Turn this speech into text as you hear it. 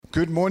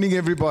Good morning,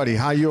 everybody.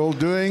 How you all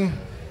doing?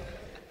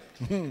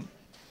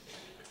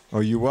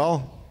 Are you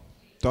well?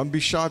 Don't be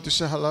shy to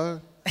say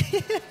hello.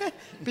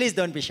 Please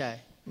don't be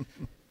shy.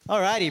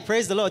 Alrighty,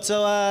 praise the Lord.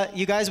 So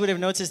you guys would have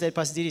noticed that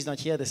Pastor Didi is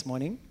not here this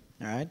morning.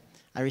 All right,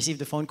 I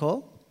received a phone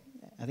call.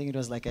 I think it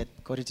was like at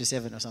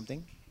 6:45 or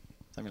something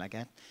like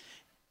that.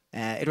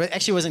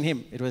 Actually wasn't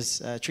him. It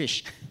was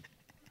Trish.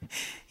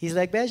 She's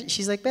like,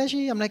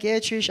 Bashi. I'm like, yeah,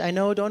 Trish. I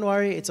know. Don't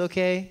worry. It's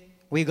okay.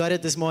 We got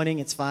it this morning.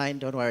 It's fine.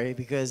 Don't worry,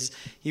 because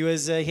he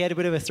had a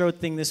bit of a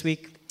throat thing this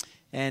week.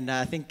 And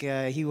I think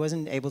he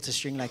wasn't able to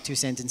string like 2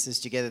 sentences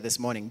together this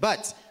morning.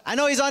 But I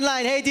know he's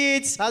online. Hey,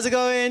 Deeds. How's it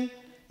going?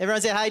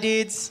 Everyone say hi,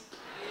 Deeds.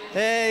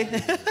 Hey.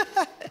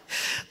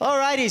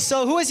 Alrighty.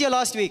 So who was here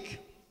last week?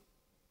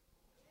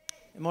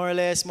 More or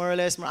less.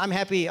 I'm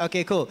happy.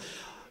 Okay, cool.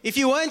 If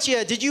you weren't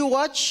here, did you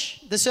watch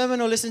the sermon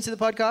or listen to the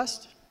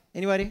podcast?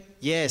 Anybody?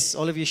 Yes.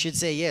 All of you should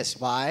say yes.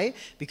 Why?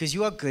 Because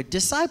you are good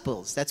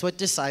disciples. That's what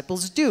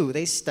disciples do.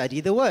 They study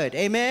the word.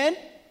 Amen?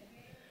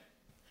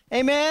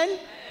 Amen?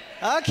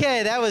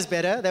 Okay, that was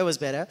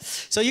better.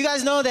 So you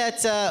guys know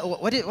that,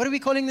 what are we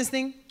calling this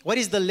thing? What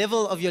is the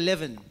level of your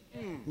leaven?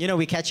 You know,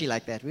 we're catchy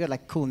like that. We got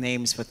like cool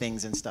names for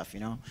things and stuff,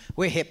 you know.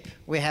 We're hip.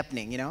 We're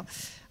happening, you know.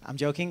 I'm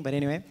joking, but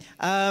anyway.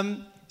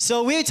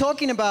 So we're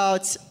talking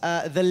about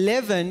the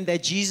leaven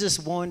that Jesus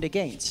warned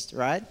against,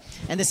 right?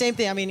 And the same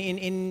thing, I mean,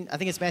 in I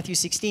think it's Matthew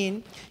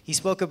 16, he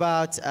spoke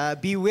about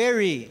be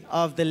wary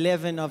of the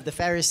leaven of the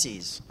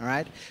Pharisees, all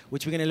right?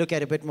 Which we're going to look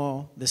at a bit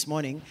more this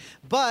morning.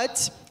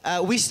 But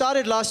we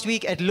started last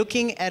week at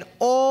looking at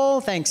all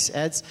the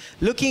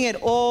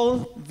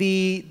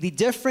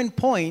different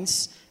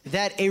points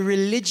that a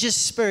religious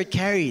spirit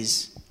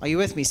carries. Are you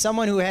with me?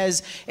 Someone who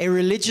has a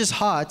religious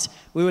heart,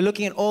 we were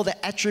looking at all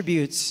the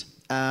attributes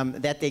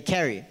that they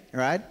carry,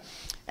 right?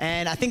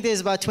 And I think there's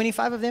about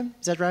 25 of them.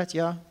 Is that right?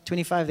 Yeah,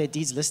 25 their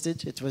deeds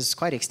listed. It was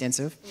quite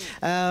extensive.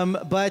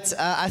 But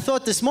I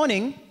thought this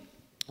morning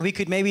we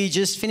could maybe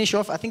just finish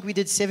off. I think we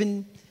did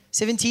 17.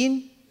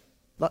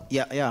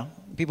 Yeah.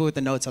 People with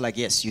the notes are like,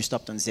 yes, you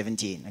stopped on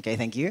 17. Okay,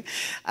 thank you.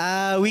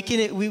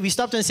 We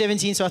stopped on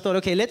 17, so I thought,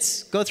 okay,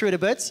 let's go through it a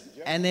bit,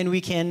 and then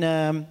we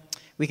can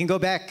go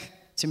back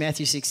to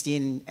Matthew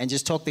 16 and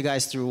just talk the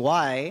guys through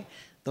why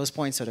those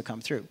points sort of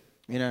come through.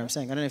 You know what I'm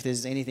saying? I don't know if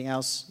there's anything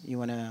else you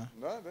want to...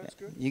 No, that's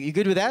good. You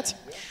good with that?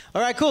 Yeah.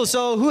 All right, cool.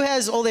 So who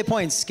has all their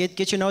points?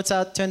 Get your notes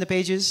out, turn the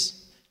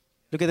pages.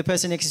 Look at the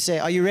person next to you, say,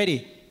 are you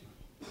ready?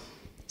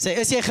 Say,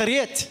 is jy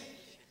gereed?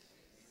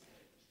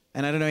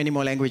 And I don't know any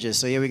more languages,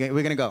 so yeah, we're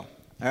going to go.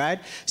 All right?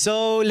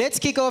 So let's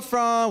kick off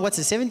from,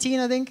 17,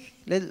 I think?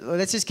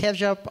 Let's just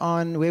catch up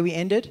on where we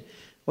ended.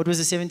 What was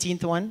the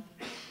 17th one?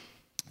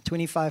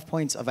 25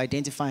 points of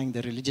identifying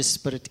the religious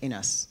spirit in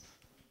us.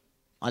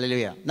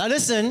 Hallelujah. Now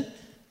listen...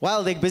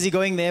 While they're busy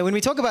going there, when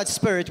we talk about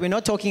spirit, we're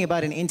not talking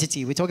about an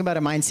entity. We're talking about a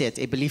mindset,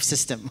 a belief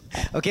system.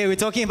 Okay, we're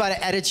talking about an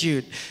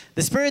attitude.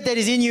 The spirit that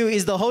is in you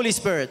is the Holy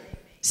Spirit.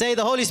 Say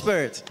the Holy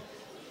Spirit.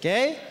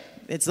 Okay?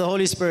 It's the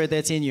Holy Spirit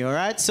that's in you, all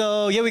right?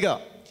 So here we go.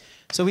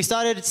 So we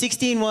started at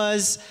 16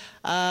 was,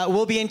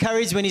 we'll be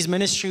encouraged when his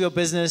ministry or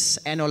business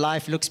and or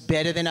life looks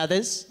better than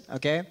others.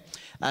 Okay?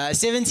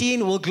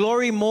 17, we'll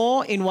glory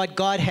more in what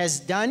God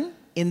has done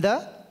in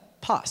the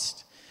past.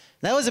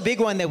 That was a big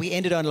one that we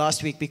ended on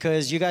last week,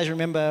 because you guys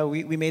remember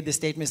we made the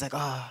statements like,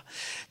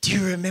 do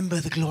you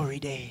remember the glory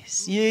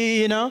days?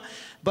 You know?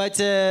 But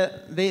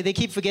they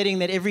keep forgetting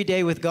that every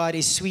day with God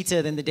is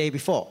sweeter than the day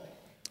before.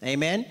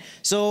 Amen?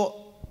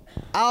 So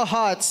our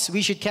hearts,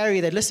 we should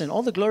carry that, listen,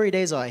 all the glory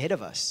days are ahead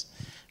of us.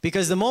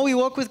 Because the more we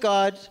walk with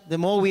God, the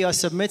more we are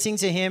submitting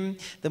to Him,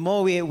 the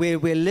more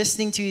we're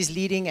listening to His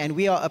leading, and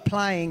we are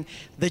applying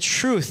the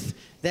truth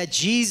that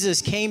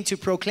Jesus came to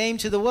proclaim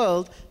to the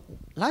world,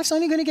 life's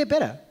only going to get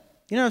better.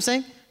 You know what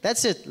I'm saying?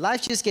 That's it.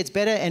 Life just gets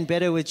better and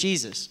better with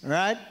Jesus. All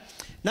right?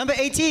 Number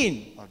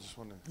 18. I just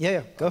want to...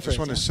 Yeah, go for it. I just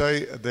want to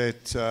say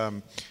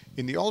that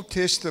in the Old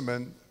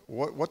Testament,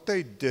 what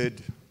they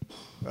did,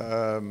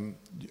 do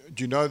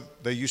you know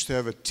they used to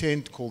have a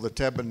tent called the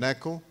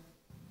tabernacle?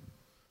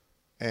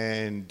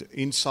 And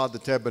inside the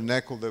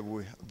tabernacle,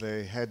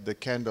 they had the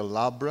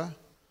candelabra,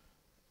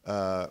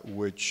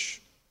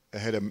 which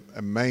had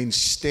a main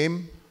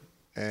stem,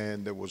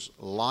 and there was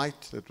light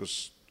that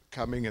was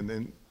coming, and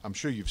then I'm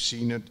sure you've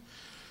seen it.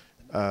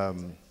 Is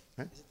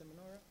it the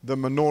menorah? The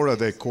menorah,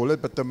 they call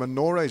it, but the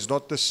menorah is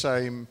not the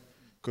same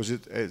because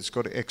it's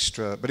got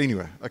extra. But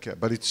anyway, okay,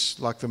 but it's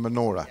like the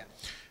menorah. Yeah.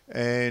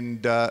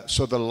 And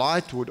so the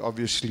light would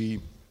obviously,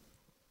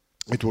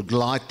 it would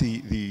light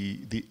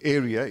the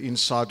area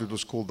inside. It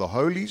was called the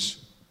holies.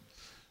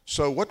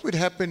 So what would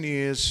happen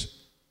is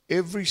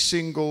every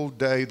single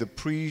day the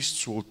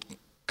priests would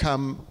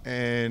come,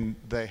 and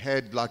they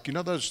had, like, you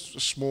know those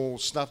small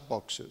snuff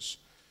boxes?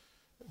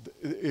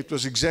 It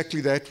was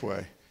exactly that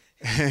way.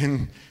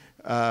 And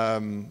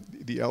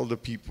the older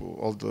people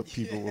will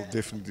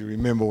definitely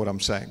remember what I'm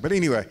saying. But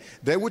anyway,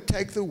 they would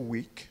take the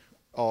wick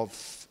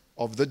of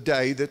the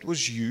day that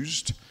was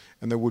used,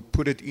 and they would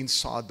put it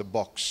inside the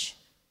box.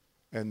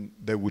 And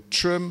they would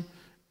trim,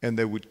 and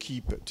they would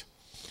keep it.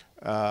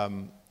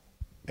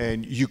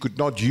 and you could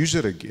not use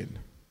it again.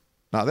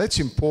 Now that's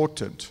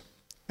important.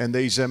 And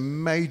there is a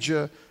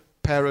major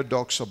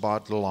paradox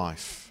about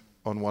life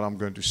on what I'm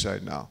going to say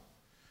now.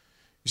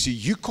 You see,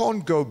 you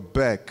can't go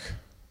back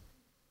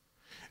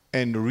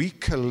and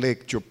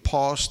recollect your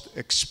past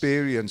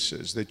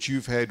experiences that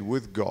you've had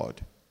with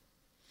God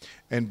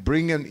and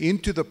bring them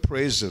into the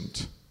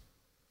present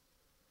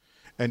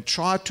and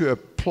try to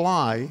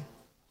apply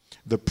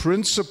the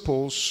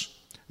principles,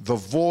 the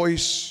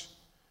voice,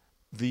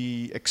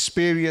 the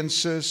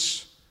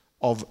experiences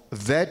of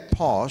that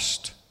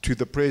past to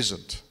the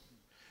present.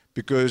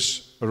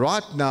 Because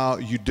right now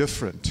you're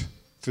different.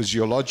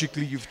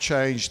 Physiologically you've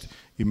changed,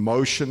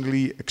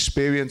 emotionally,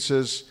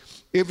 experiences,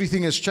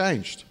 everything has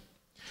changed.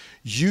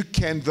 You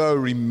can though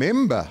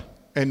remember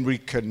and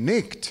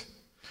reconnect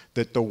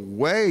that the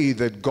way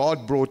that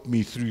God brought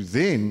me through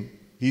then,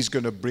 He's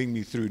going to bring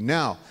me through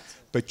now.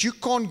 But you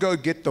can't go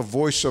get the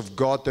voice of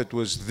God that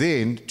was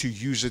then to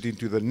use it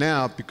into the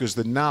now, because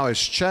the now has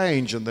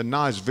changed and the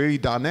now is very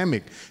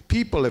dynamic.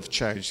 People have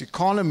changed. The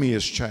economy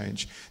has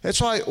changed.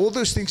 That's why all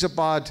those things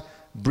about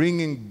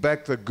bringing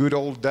back the good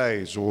old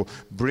days or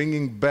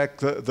bringing back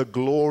the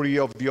glory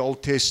of the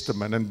Old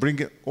Testament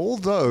and all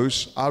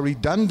those are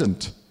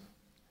redundant.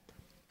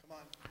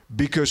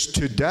 Because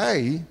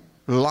today,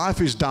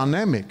 life is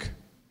dynamic.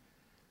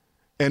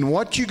 And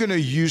what you're going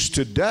to use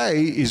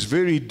today is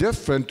very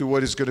different to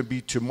what is going to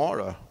be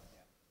tomorrow.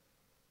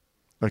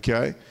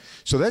 Okay?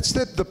 So that's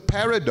the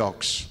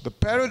paradox. The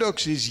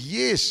paradox is,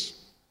 yes,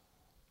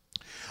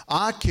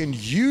 I can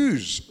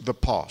use the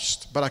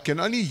past, but I can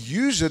only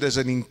use it as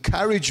an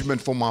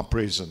encouragement for my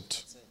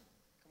present.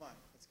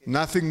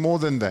 Nothing more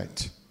than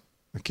that.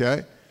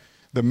 Okay?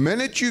 The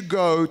minute you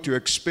go to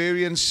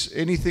experience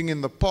anything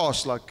in the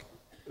past, like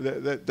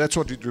that's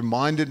what it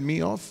reminded me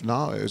of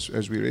now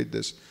as we read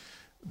this,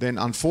 then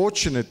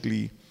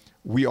unfortunately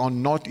we are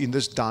not in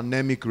this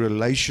dynamic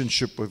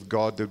relationship with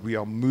God that we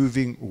are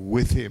moving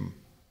with Him.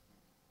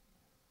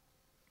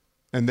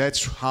 And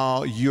that's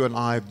how you and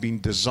I have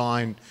been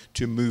designed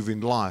to move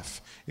in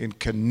life, in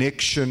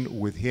connection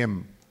with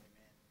Him.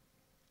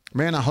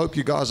 Man, I hope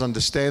you guys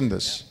understand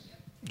this.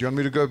 Do you want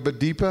me to go a bit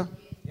deeper?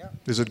 Yeah.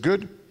 Is it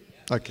good?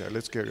 Okay,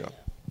 let's carry on.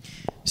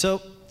 So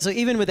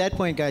even with that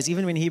point, guys,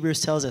 even when Hebrews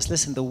tells us,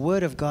 listen, the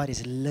Word of God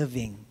is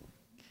living.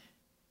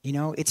 You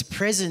know, it's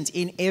present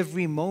in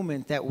every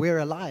moment that we're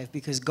alive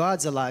because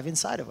God's alive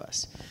inside of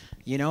us.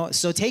 You know,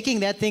 so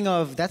taking that thing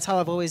of, that's how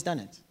I've always done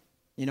it.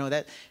 You know,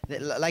 that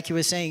like you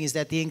were saying, is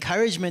that the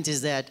encouragement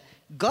is that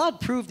God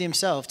proved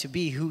Himself to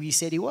be who He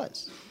said He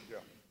was. Yeah.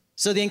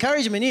 So the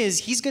encouragement is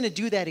He's going to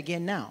do that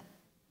again now.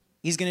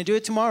 He's going to do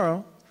it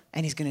tomorrow,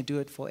 and He's going to do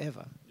it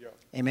forever. Yeah.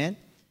 Amen?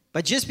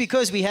 But just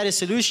because we had a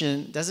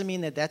solution doesn't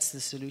mean that that's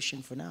the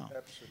solution for now.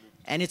 Absolutely.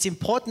 And it's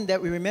important that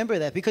we remember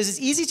that, because it's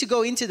easy to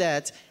go into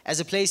that as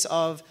a place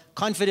of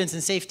confidence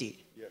and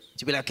safety. Yes.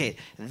 To be like, okay,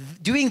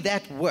 doing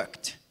that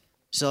worked.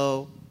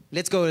 So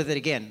let's go with it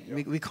again.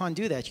 Yeah. We can't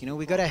do that, you know.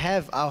 We got to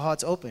have our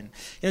hearts open.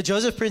 You know,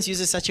 Joseph Prince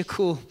uses such a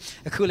cool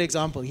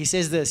example. He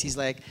says this. He's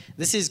like,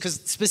 this is,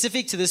 because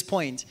specific to this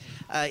point,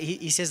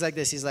 he says like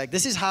this. He's like,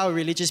 this is how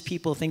religious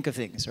people think of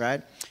things,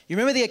 right? You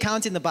remember the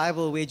account in the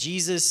Bible where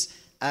Jesus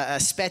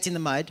spat in the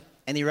mud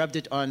and He rubbed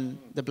it on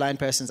the blind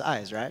person's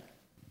eyes, right?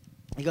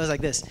 He goes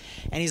like this.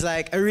 And he's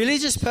like, a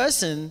religious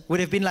person would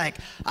have been like,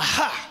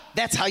 aha,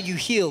 that's how you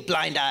heal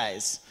blind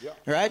eyes,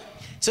 right?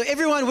 So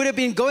everyone would have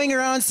been going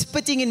around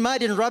spitting in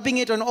mud and rubbing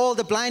it on all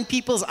the blind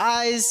people's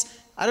eyes.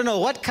 I don't know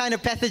what kind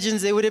of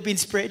pathogens they would have been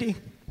spreading,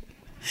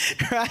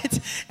 right?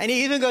 And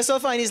he even goes so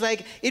far, and he's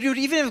like, it would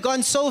even have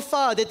gone so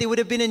far that there would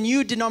have been a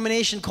new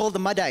denomination called the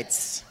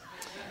Muddites.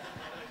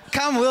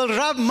 Come, we'll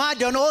rub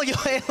mud on all your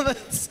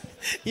ailments.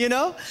 You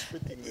know?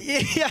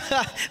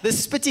 Yeah, the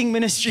spitting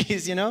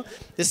ministries, you know?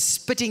 The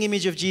spitting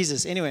image of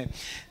Jesus. Anyway,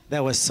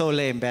 that was so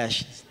lame,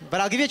 Bash.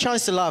 But I'll give you a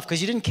chance to laugh because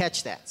you didn't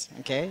catch that,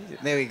 okay?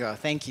 There we go.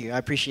 Thank you. I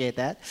appreciate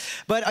that.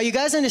 But are you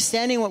guys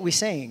understanding what we're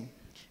saying?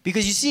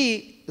 Because you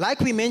see, like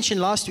we mentioned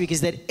last week,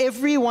 is that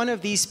every one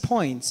of these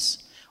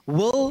points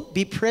will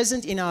be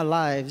present in our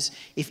lives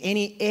if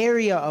any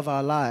area of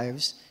our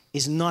lives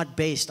is not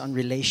based on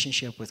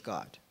relationship with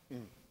God.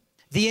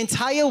 The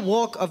entire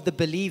walk of the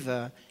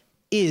believer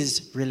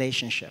is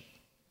relationship.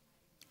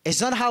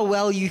 It's not how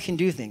well you can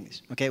do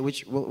things, okay,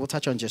 which we'll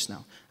touch on just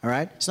now, all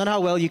right? It's not how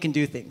well you can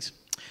do things.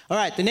 All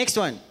right, the next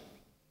one.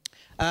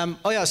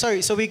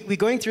 So we're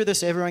going through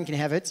this so everyone can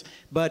have it,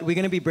 but we're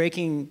going to be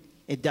breaking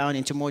it down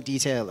into more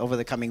detail over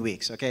the coming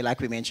weeks, okay, like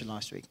we mentioned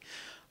last week.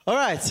 All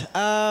right,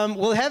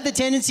 we'll have the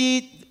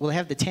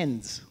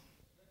tens.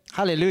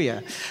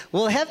 Hallelujah.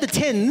 We'll have the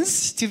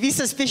tens to be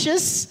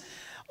suspicious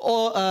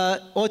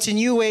or to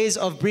new ways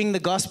of bringing the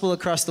gospel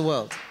across the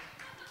world.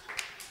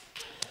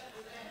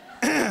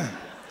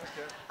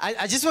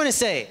 I just want to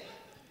say,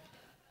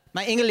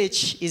 my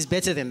English is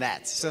better than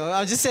that. So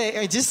I'll just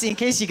say, just in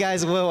case you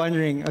guys were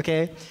wondering,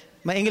 okay?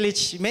 My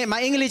English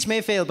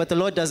may fail, but the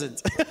Lord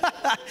doesn't.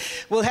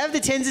 We'll have the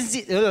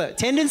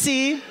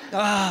tendency,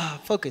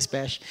 focus,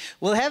 Bash.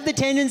 We'll have the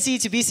tendency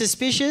to be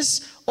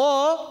suspicious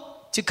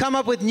or to come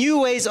up with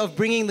new ways of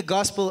bringing the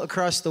gospel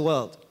across the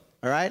world.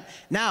 All right?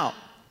 Now,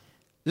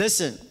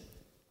 listen.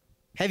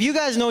 Have you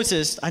guys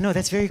noticed? I know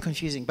that's very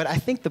confusing, but I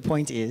think the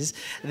point is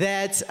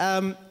that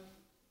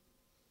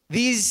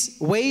these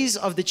ways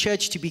of the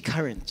church to be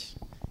current,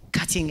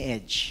 cutting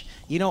edge,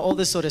 all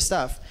this sort of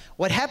stuff.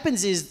 What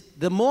happens is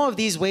the more of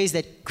these ways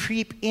that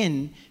creep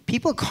in,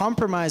 people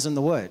compromise on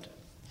the word.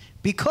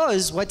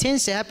 Because what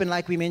tends to happen,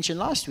 like we mentioned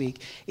last week,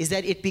 is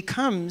that it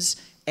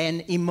becomes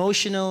an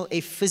emotional,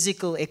 a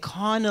physical, a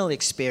carnal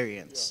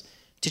experience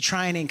to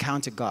try and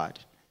encounter God.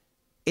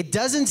 It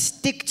doesn't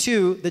stick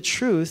to the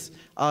truth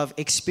of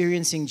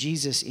experiencing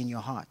Jesus in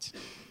your heart.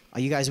 Are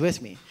you guys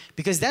with me?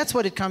 Because that's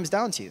what it comes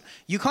down to.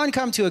 You can't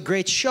come to a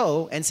great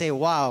show and say,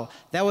 wow,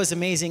 that was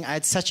amazing. I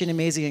had such an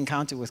amazing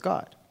encounter with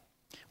God.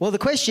 Well, the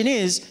question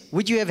is,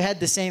 would you have had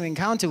the same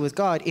encounter with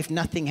God if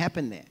nothing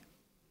happened there?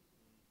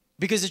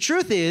 Because the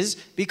truth is,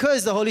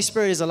 because the Holy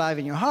Spirit is alive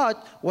in your heart,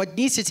 what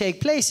needs to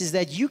take place is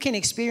that you can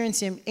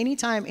experience Him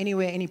anytime,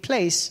 anywhere, any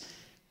place,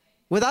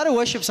 without a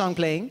worship song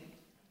playing,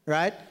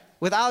 right?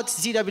 Without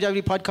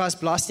CWW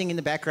podcast blasting in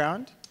the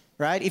background,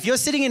 right? If you're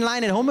sitting in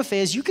line at Home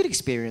Affairs, you could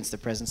experience the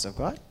presence of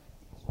God.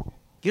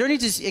 You don't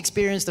need to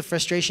experience the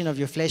frustration of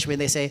your flesh when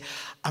they say,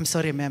 I'm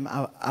sorry, ma'am,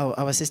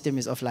 our system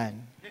is offline.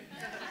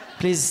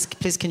 Please,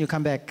 can you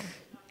come back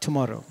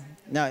tomorrow?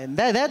 No,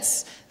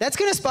 that's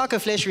going to spark a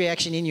flesh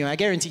reaction in you. I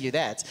guarantee you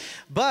that.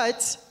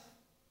 But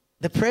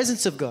the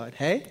presence of God,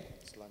 hey?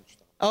 It's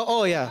lunchtime.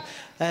 Oh yeah.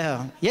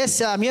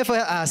 Yes, I'm here for...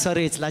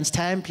 sorry, it's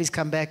lunchtime. Please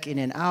come back in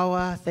an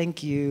hour.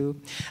 Thank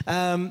you.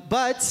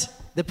 But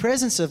the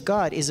presence of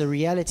God is a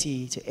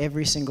reality to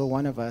every single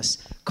one of us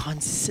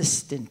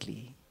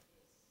consistently.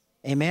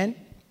 Amen?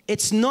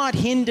 It's not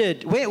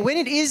hindered. When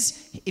it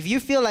is, if you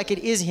feel like it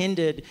is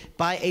hindered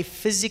by a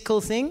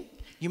physical thing,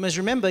 you must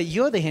remember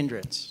you're the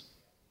hindrance.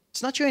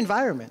 It's not your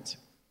environment.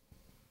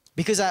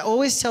 Because I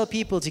always tell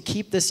people to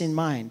keep this in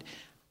mind.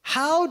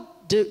 How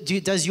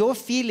does your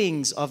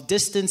feelings of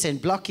distance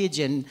and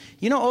blockage and,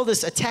 all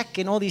this attack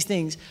and all these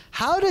things,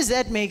 how does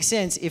that make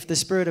sense if the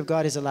Spirit of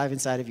God is alive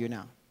inside of you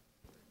now?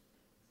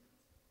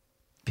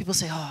 People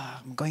say,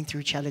 I'm going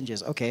through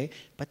challenges. Okay,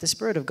 but the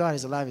Spirit of God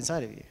is alive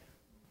inside of you.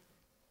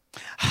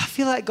 I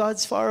feel like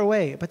God's far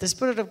away, but the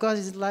Spirit of God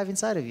is alive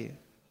inside of you.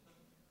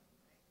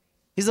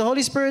 Is the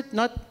Holy Spirit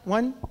not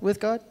one with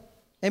God?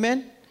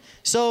 Amen?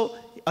 So,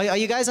 are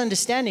you guys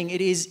understanding?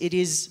 It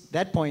is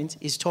that point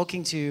is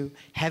talking to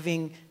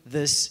having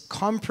this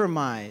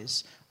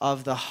compromise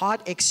of the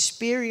heart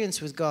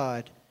experience with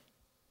God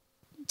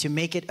to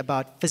make it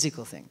about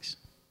physical things.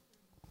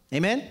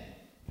 Amen?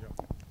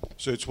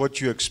 So it's what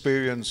you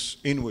experience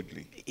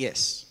inwardly.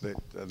 Yes.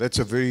 That's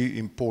a very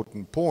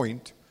important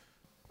point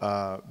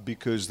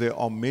because there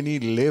are many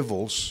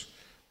levels.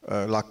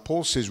 Like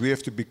Paul says, we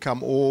have to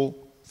become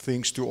all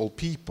things to all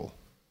people.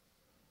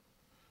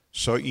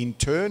 So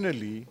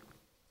internally,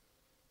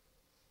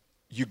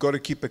 you got to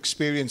keep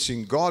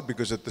experiencing God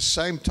because at the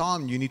same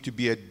time, you need to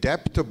be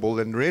adaptable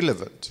and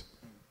relevant.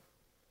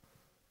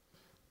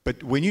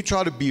 But when you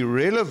try to be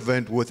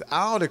relevant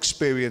without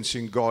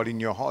experiencing God in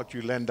your heart,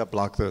 you'll end up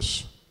like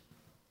this.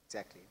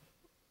 Exactly.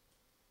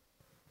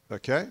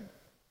 Okay?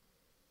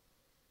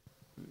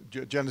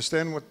 Do you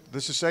understand what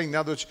this is saying? In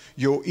other words,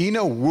 your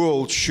inner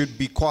world should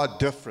be quite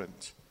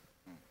different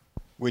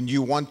when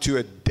you want to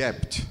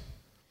adapt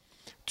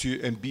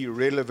to and be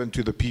relevant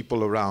to the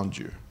people around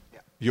you.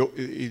 Yeah.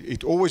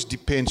 It always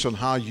depends on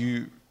how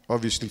you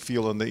obviously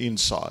feel on the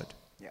inside.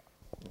 Yeah.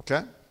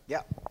 Okay?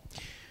 Yeah.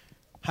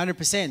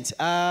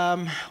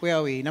 100%. Where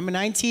are we? Number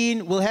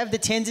 19, will have the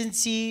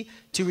tendency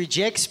to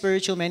reject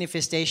spiritual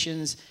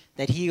manifestations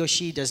that he or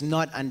she does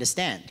not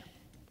understand.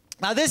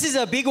 Now, this is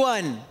a big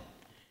one.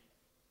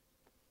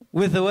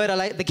 With the word, I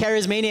like the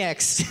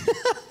charismaniacs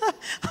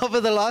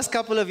over the last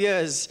couple of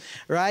years,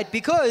 right?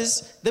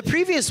 Because the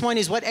previous one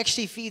is what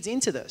actually feeds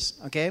into this,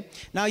 okay?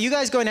 Now, you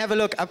guys go and have a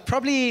look. I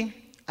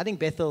think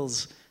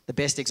Bethel's the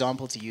best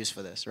example to use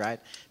for this, right?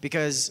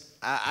 Because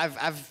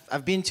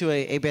I've been to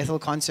a Bethel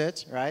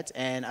concert, right?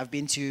 And I've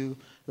been to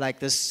like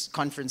this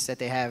conference that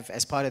they have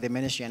as part of their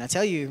ministry. And I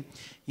tell you,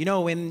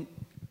 when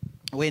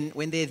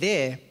they're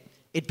there,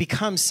 it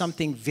becomes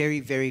something very,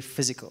 very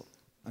physical,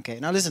 okay?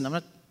 Now, listen,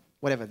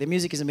 whatever. Their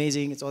music is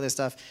amazing. It's all their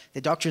stuff.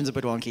 Their doctrine's a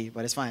bit wonky,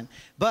 but it's fine.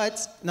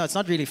 No, it's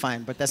not really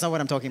fine, but that's not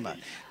what I'm talking about.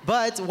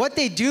 But what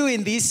they do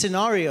in these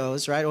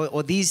scenarios, right,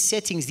 or these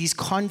settings, these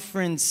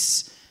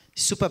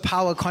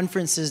superpower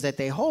conferences that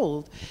they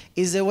hold,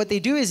 is that what they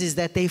do is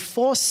that they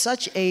force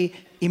such a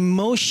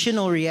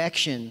emotional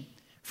reaction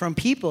from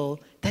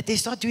people that they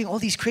start doing all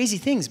these crazy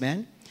things,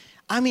 man.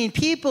 I mean,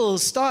 people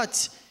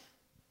start...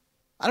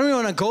 I don't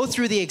really want to go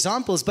through the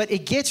examples, but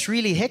it gets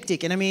really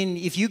hectic. And I mean,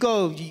 if you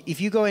go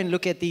and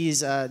look at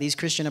these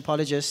Christian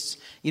apologists,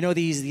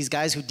 these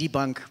guys who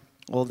debunk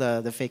all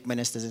the fake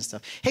ministers and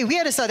stuff. Hey, we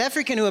had a South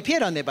African who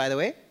appeared on there, by the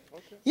way.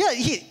 Okay. Yeah,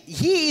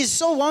 he is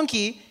so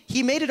wonky.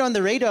 He made it on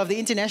the radar of the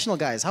international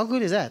guys. How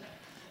good is that?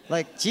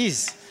 Like,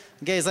 geez,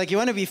 guys, like you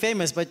want to be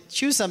famous, but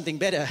choose something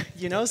better,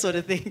 sort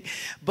of thing.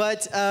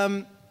 But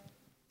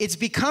it's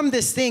become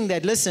this thing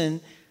that,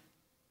 listen,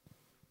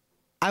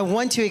 I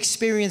want to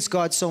experience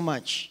God so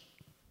much,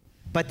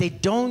 but they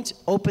don't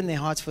open their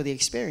hearts for the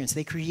experience.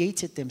 They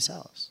create it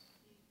themselves.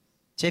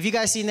 So have you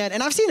guys seen that?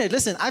 And I've seen it.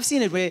 Listen, I've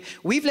seen it where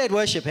we've led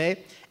worship,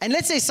 hey? And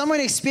let's say someone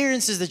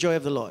experiences the joy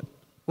of the Lord,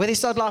 where they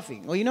start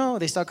laughing, or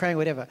they start crying,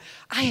 whatever.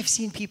 I have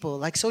seen people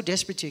like so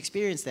desperate to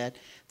experience that,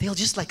 they'll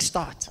just like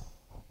start.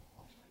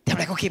 They're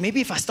like, okay,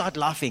 maybe if I start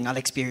laughing, I'll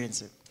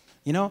experience it.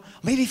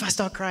 Maybe if I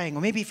start crying,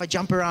 or maybe if I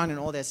jump around and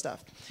all that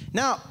stuff.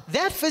 Now,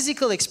 that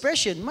physical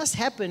expression must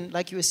happen,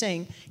 like you were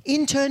saying,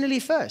 internally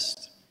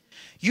first.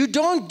 You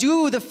don't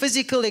do the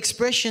physical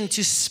expression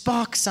to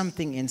spark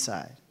something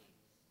inside.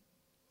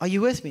 Are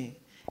you with me?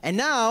 And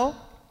now,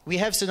 we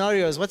have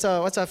scenarios. What's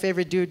our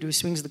favorite dude who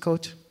swings the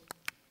coat?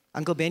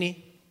 Uncle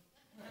Benny.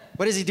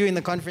 What does he do in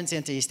the conference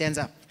center? He stands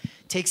up,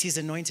 takes his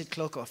anointed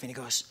cloak off, and he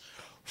goes,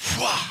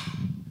 Fwah!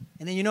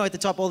 And then at the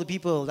top, all the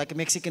people, like a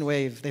Mexican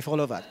wave, they fall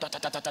over. Da, da,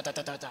 da, da, da,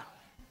 da, da.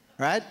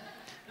 Right?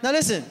 Now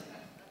listen,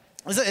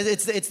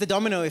 it's the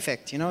domino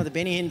effect, the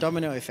Benny Hinn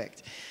domino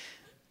effect.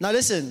 Now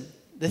listen,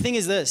 the thing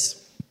is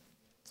this.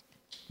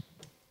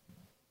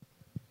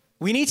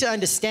 We need to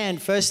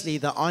understand, firstly,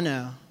 the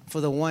honor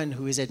for the one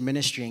who is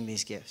administering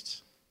these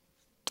gifts.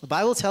 The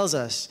Bible tells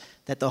us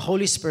that the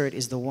Holy Spirit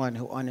is the one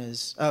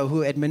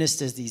who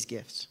administers these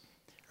gifts,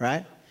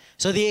 right?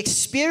 So the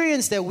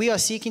experience that we are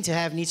seeking to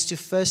have needs to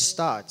first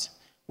start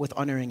with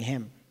honoring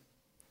Him.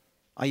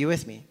 Are you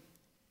with me?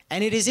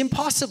 And it is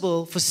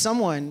impossible for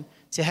someone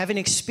to have an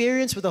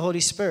experience with the Holy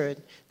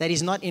Spirit that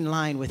is not in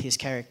line with His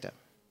character.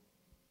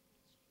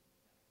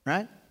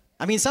 Right?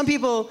 I mean, some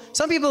people,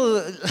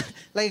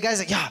 like guys,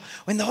 like,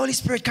 when the Holy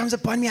Spirit comes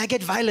upon me, I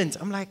get violent.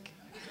 I'm like,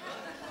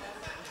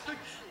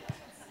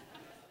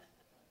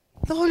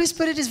 the Holy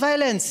Spirit is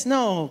violence.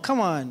 No, come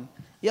on.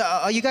 Yeah,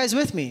 are you guys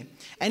with me?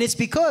 And it's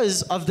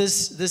because of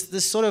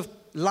this sort of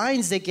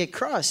lines that get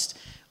crossed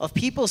of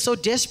people so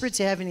desperate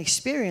to have an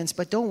experience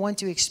but don't want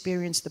to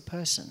experience the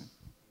person.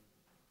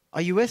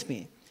 Are you with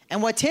me?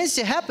 And what tends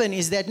to happen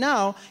is that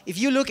now, if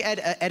you look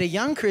at a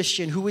young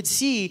Christian who would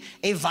see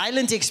a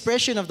violent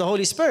expression of the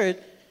Holy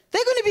Spirit,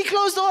 they're going to be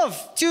closed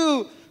off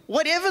to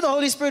whatever the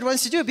Holy Spirit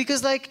wants to do.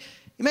 Because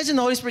imagine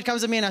the Holy Spirit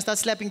comes to me and I start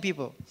slapping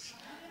people.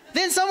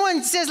 Then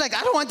someone says I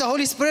don't want the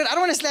Holy Spirit. I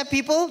don't want to slap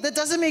people. That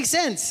doesn't make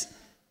sense.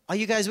 Are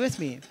you guys with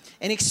me?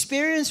 An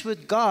experience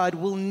with God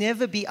will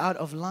never be out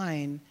of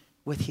line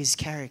with His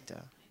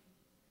character.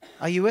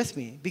 Are you with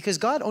me? Because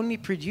God only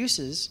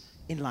produces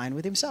in line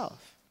with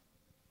Himself.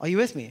 Are you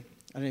with me?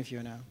 I don't know if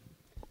you know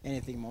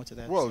anything more to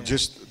that. Well,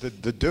 just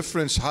the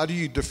difference, how do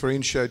you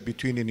differentiate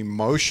between an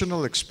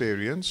emotional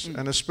experience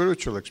and a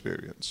spiritual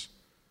experience?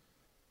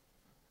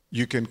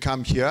 You can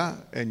come here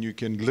and you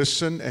can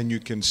listen and you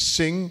can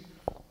sing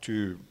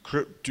to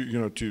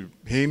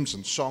hymns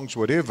and songs,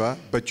 whatever,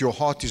 but your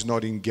heart is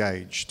not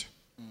engaged.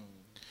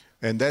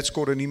 And that's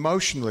called an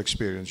emotional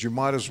experience. You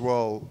might as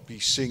well be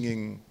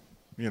singing,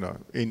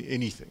 in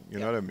anything, you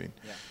know what I mean?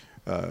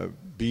 Yeah.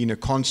 Be in a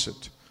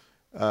concert.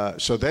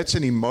 So that's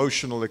an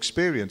emotional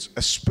experience.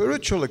 A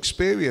spiritual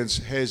experience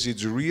has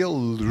its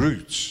real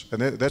roots,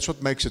 and that's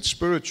what makes it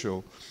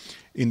spiritual,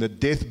 in the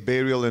death,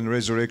 burial, and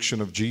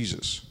resurrection of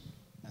Jesus.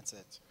 That's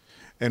it.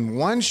 And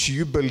once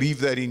you believe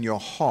that in your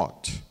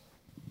heart,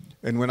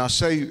 and when I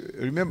say,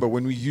 remember,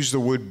 when we use the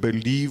word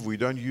believe, we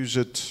don't use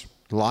it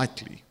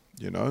lightly,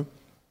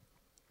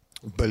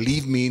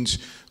 Believe means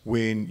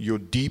when your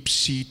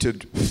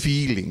deep-seated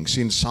feelings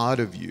inside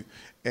of you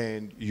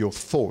and your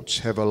thoughts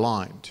have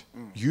aligned.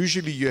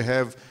 Usually you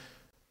have,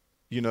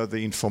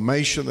 the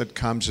information that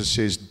comes that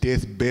says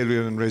death,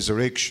 burial, and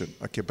resurrection.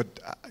 Okay, but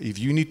if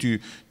you need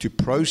to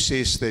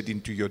process that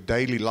into your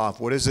daily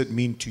life, what does it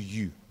mean to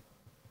you?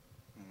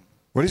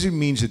 What does it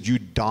mean that you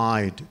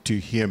died to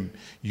Him,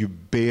 you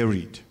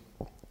buried,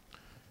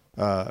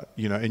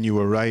 and you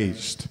were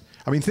raised?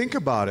 I mean, think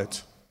about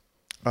it.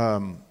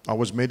 I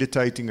was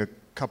meditating a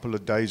couple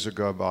of days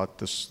ago about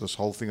this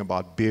whole thing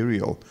about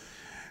burial.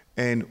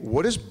 And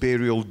what does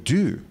burial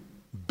do?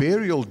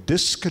 Burial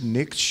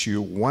disconnects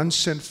you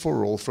once and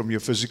for all from your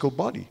physical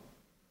body.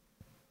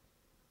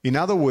 In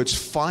other words,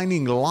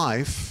 finding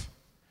life,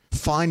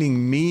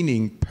 finding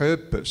meaning,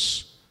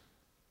 purpose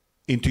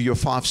into your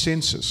five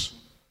senses.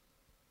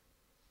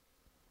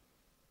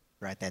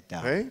 Write that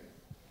down. Okay?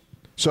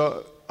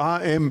 So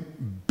I am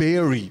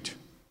buried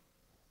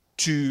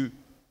to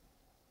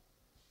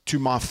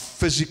my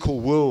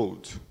physical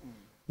world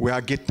where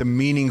I get the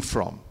meaning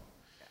from.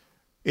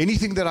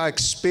 Anything that I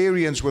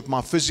experience with my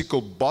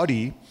physical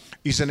body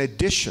is an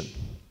addition.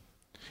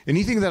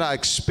 Anything that I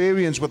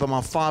experience with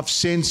my five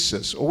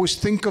senses, always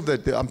think of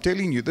that. I'm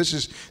telling you, this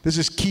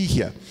is key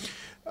here.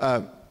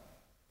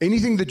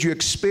 Anything that you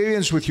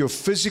experience with your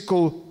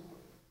physical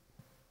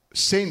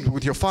sense,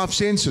 with your five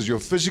senses, your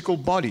physical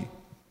body,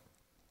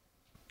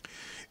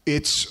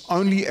 it's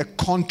only a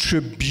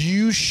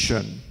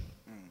contribution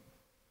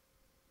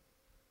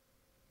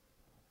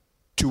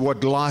to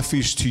what life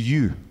is to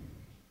you.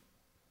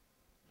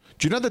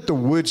 Do you know that the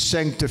word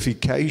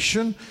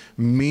sanctification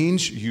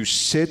means you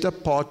set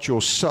apart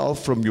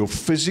yourself from your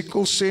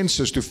physical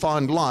senses to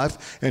find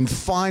life and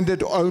find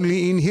it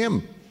only in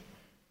Him?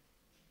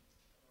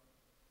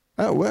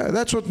 Well,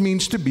 that's what it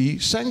means to be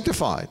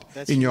sanctified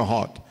in your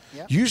heart.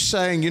 Yeah. You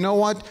saying, you know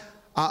what?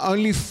 I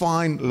only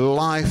find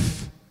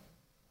life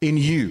in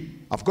you.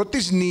 I've got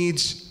these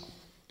needs.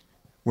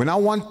 When I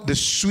want the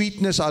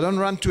sweetness, I don't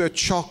run to a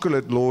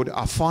chocolate, Lord.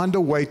 I find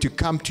a way to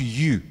come to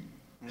you.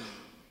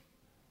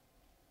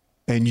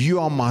 And you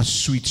are my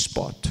sweet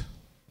spot.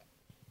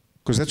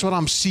 Because that's what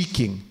I'm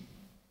seeking.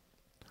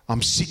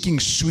 I'm seeking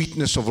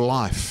sweetness of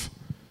life.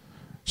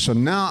 So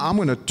now I'm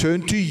going to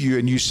turn to you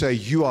and you say,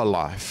 you are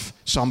life.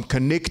 So I'm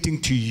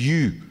connecting to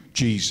you,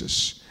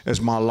 Jesus,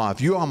 as my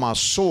life. You are my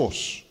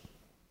source.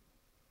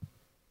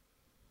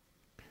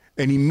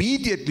 And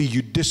immediately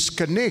you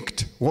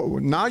disconnect.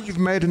 Now you've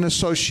made an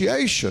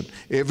association.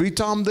 Every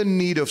time the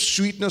need of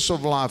sweetness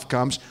of life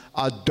comes,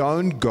 I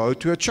don't go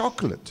to a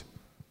chocolate.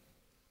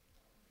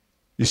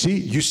 You see,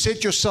 you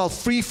set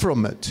yourself free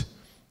from it.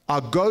 I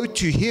go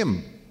to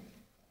Him.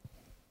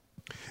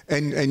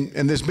 And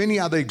there's many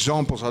other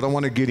examples I don't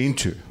want to get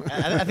into.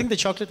 I think the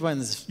chocolate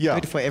one's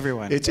good for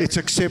everyone. It's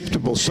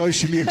acceptable,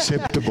 socially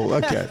acceptable.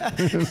 Okay.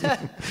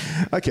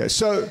 Okay,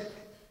 so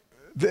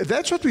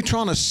that's what we're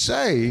trying to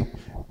say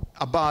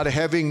about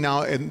having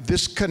now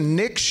this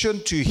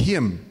connection to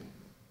Him.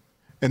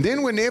 And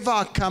then whenever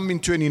I come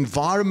into an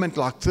environment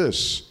like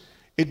this,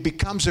 it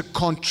becomes a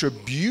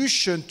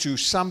contribution to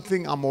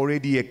something I'm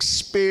already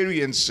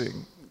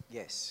experiencing.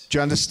 Yes. Do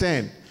you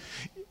understand?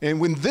 And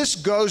when this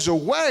goes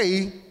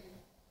away,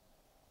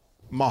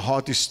 my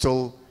heart is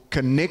still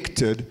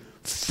connected,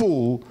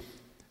 full,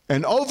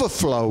 and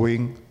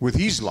overflowing with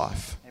His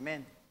life.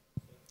 Amen.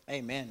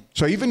 Amen.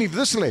 So even if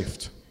this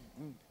left,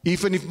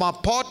 even if my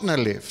partner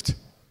left,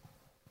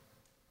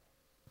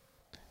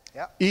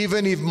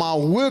 even if my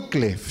work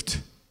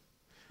left,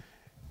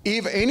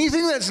 if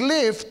anything that's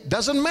left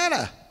doesn't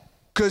matter,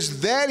 because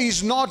that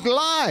is not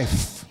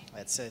life.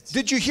 That's it.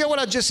 Did you hear what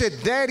I just said?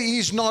 That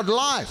is not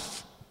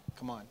life.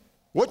 Come on.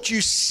 What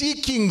you're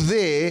seeking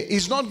there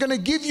is not going to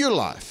give you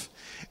life.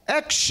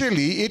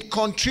 Actually, it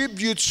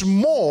contributes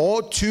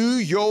more to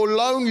your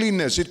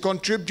loneliness. It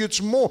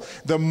contributes more.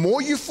 The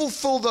more you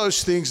fulfill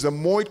those things, the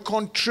more it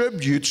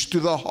contributes to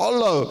the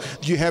hollow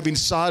you have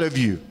inside of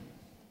you.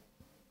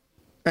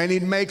 And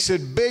it makes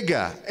it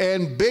bigger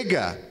and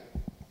bigger.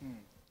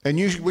 And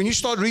when you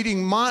start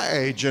reading my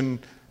age and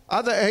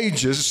other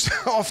ages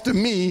after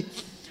me,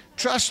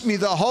 trust me,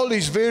 the hole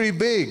is very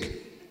big.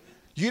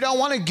 You don't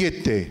want to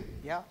get there.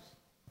 Yeah.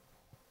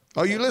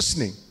 Are you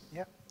listening?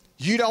 Yeah.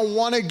 You don't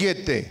want to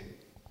get there,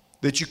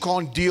 that you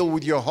can't deal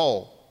with your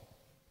hole.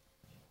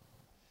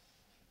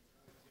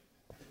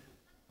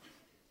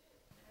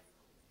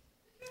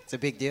 It's a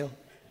big deal.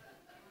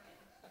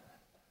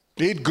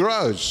 It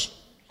grows.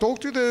 Talk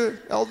to the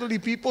elderly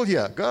people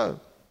here. Go.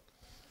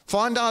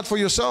 Find out for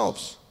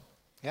yourselves.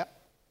 Yeah.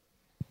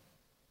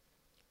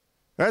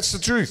 That's the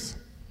truth.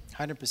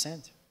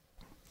 100%.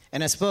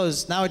 And I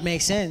suppose now it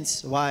makes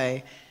sense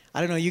why,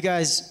 I don't know, you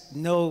guys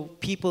know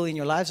people in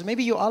your lives, or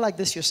maybe you are like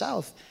this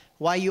yourself,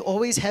 why you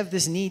always have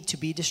this need to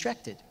be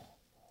distracted.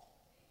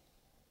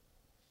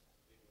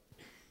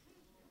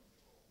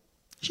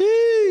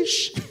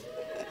 Sheesh.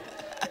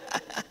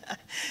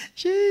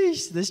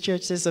 Sheesh. This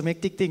church says some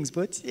hectic things,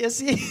 but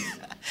yes.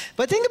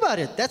 But think about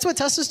it. That's what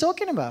Taso's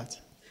talking about.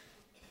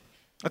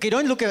 Okay,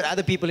 don't look at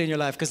other people in your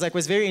life, because like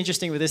what's very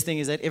interesting with this thing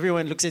is that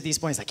everyone looks at these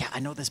points like, yeah,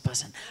 I know this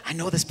person. I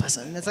know this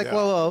person. And it's like,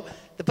 whoa.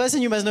 The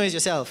person you must know is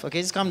yourself.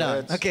 Okay, just calm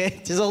down.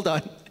 Okay, just hold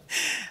on.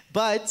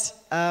 But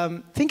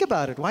think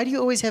about it. Why do you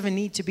always have a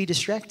need to be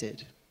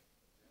distracted?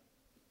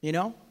 You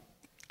know?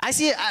 I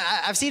see it,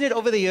 I've seen it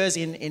over the years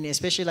in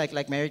especially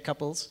like married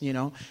couples, you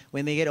know,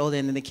 when they get older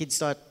and then the kids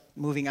start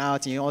moving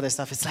out and all that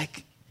stuff. It's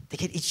like they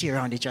get itchy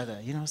around each other.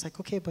 You know, it's like,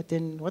 okay, but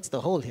then what's the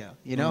hole here?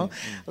 You know?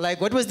 Like,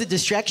 what was the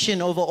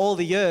distraction over all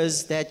the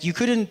years that you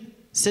couldn't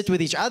sit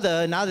with each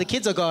other? Now the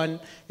kids are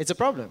gone, it's a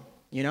problem,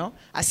 you know?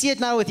 I see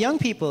it now with young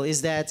people,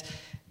 is that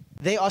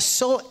they are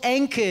so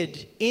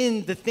anchored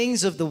in the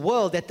things of the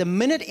world that the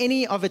minute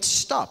any of it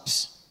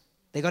stops,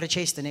 they got to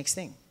chase the next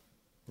thing.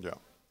 Yeah.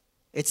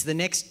 It's the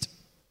next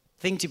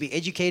thing to be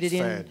educated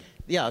in.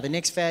 Yeah, the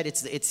next fad.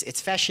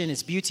 It's fashion,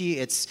 it's beauty,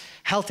 it's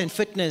health and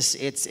fitness,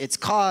 it's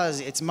cars,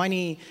 it's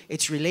money,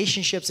 it's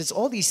relationships, it's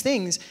all these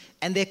things,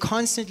 and they're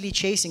constantly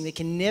chasing. They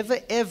can never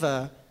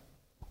ever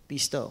be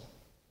still.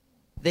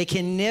 They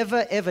can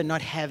never ever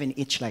not have an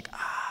itch like,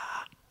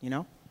 you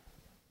know?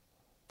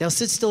 They'll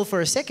sit still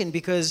for a second,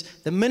 because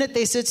the minute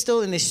they sit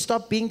still and they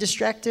stop being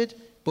distracted,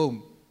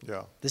 boom.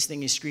 Yeah. This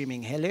thing is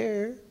screaming,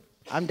 hello,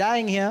 I'm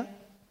dying here.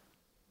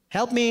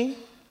 Help me,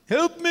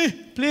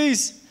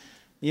 please.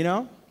 You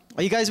know?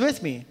 Are you guys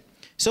with me?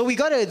 So we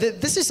gotta,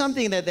 this is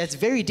something that's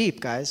very deep,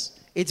 guys.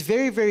 It's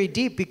very, very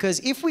deep, because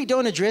if we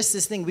don't address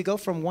this thing, we go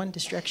from one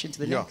distraction to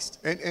the next.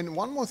 And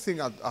one more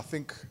thing, I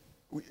think,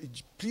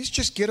 please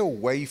just get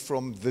away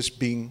from this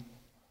being,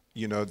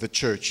 you know, the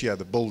church here,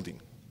 the building.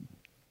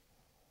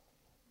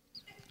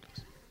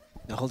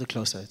 No, hold it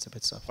closer. It's a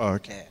bit soft. Oh,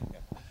 okay.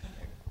 Yeah.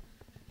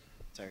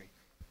 Sorry.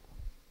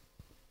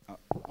 Oh,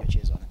 your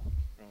chair's on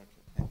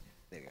it.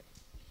 There you go.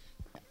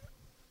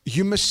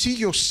 You must see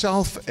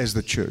yourself as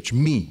the church,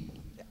 me.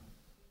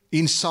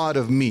 inside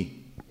of me.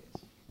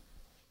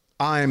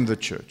 I am the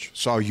church.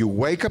 So you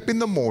wake up in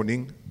the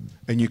morning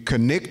and you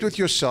connect with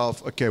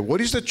yourself. Okay, what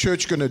is the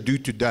church going to do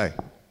today?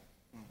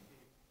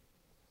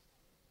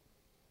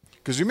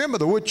 Because remember,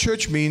 the word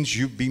church means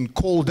you've been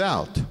called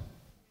out.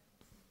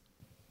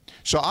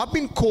 So I've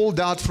been called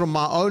out from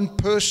my own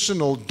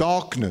personal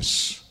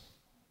darkness.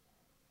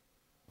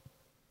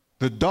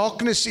 The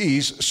darkness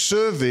is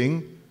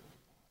serving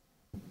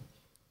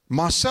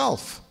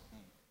myself.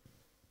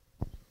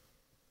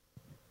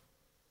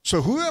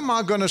 So who am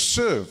I going to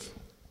serve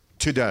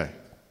today?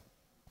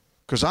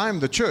 Because I am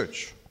the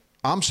church.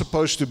 I'm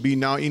supposed to be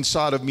now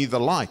inside of me the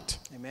light.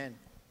 Amen.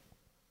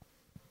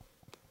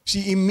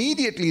 See,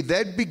 immediately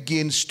that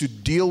begins to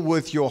deal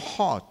with your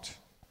heart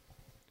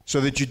so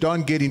that you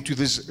don't get into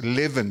this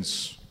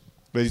leavens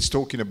that it's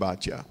talking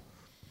about here.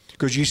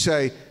 Because you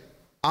say,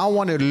 I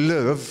want to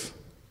live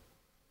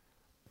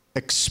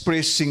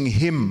expressing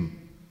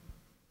Him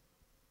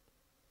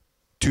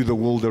to the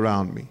world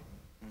around me.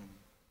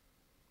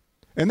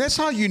 And that's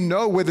how you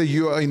know whether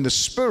you are in the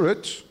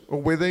spirit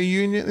or whether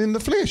you're in the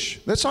flesh.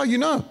 That's how you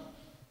know.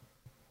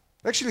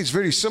 Actually, it's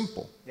very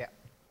simple. Yeah.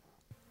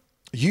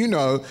 You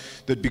know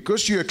that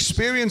because you're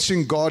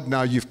experiencing God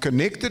now, you've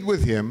connected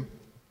with Him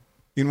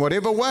in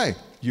whatever way.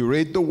 You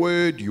read the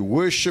Word, you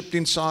worshipped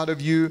inside of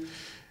you,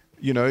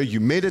 you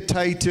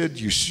meditated,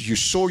 you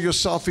saw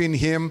yourself in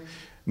Him.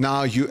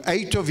 Now you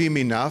ate of Him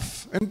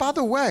enough. And by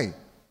the way,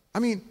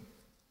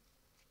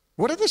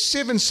 what are the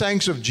 7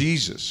 sayings of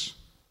Jesus?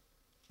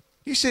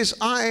 He says,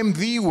 I am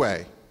the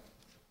way.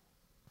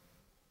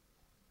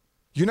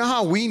 You know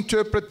how we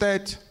interpret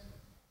that?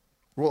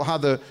 Well, how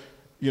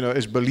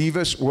as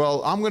believers,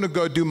 well, I'm going to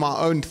go do my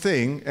own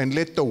thing and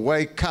let the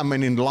way come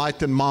and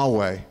enlighten my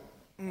way.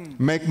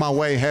 Make my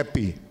way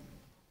happy.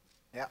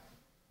 Yeah.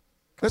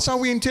 That's how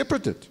we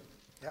interpret it.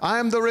 Yeah. I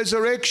am the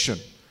resurrection.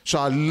 So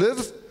I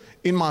live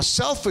in my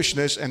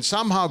selfishness and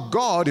somehow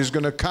God is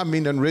going to come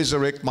in and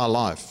resurrect my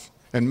life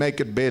and make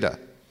it better.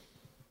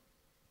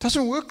 It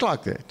doesn't work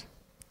like that.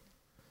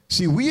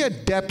 See, we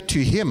adapt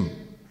to Him.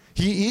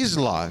 He is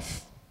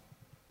life.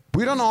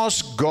 We don't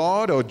ask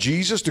God or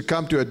Jesus to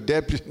come to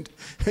adapt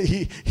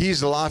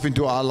His life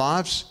into our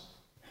lives.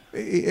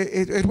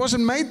 It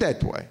wasn't made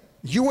that way.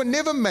 You were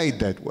never made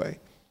that way.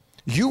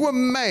 You were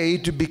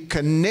made to be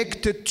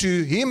connected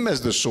to Him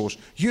as the source.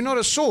 You're not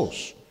a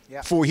source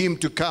for Him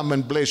to come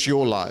and bless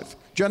your life.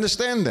 Do you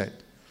understand that?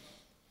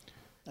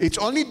 It's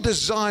only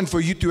designed for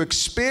you to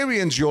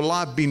experience your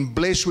life being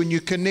blessed when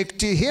you connect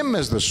to Him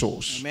as the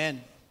source.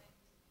 Amen.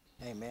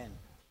 Amen.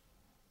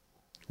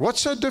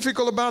 What's so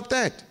difficult about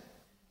that?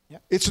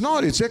 Yep. It's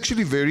not. It's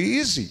actually very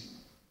easy.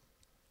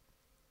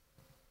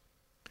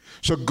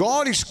 So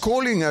God is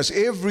calling us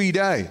every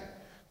day.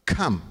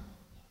 Come.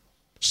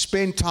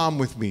 Spend time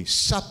with me.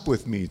 Sup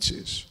with me, it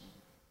says.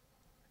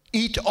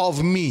 Eat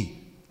of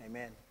me.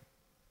 Amen.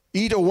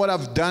 Eat of what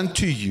I've done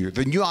to you.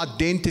 The new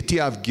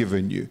identity I've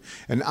given you.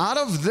 And out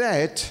of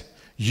that,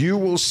 you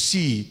will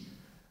see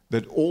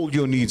that all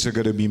your needs are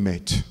going to be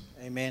met.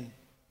 Amen.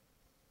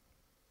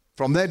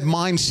 From that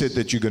mindset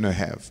that you're going to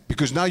have.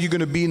 Because now you're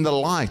going to be in the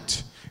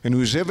light. And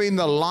who's ever in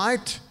the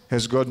light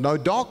has got no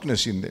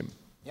darkness in them.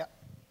 Yeah,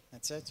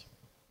 that's it.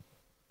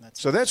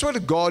 That's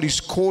what God is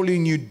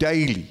calling you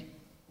daily.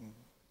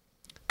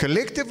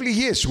 Collectively,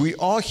 yes, we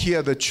are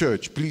here, the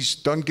church. Please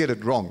don't get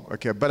it wrong.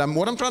 Okay, but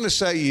what I'm trying to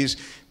say is,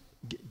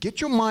 get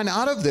your mind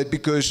out of that,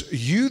 because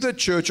you, the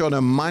church, on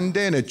a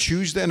Monday and a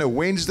Tuesday and a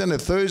Wednesday and a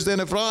Thursday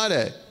and a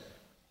Friday.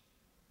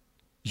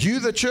 You,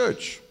 the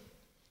church.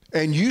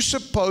 And you're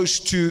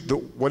supposed to,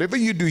 whatever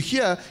you do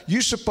here,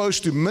 you're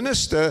supposed to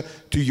minister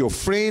to your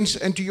friends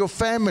and to your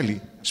family,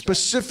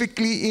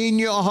 specifically in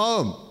your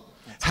home.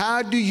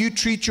 How do you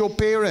treat your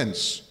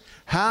parents?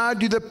 How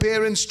do the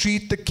parents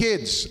treat the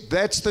kids?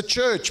 That's the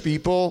church,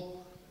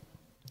 people.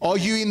 Are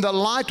you in the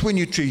light when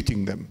you're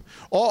treating them?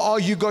 Or are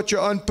you got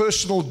your own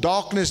personal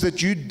darkness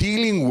that you're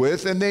dealing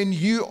with, and then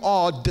you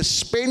are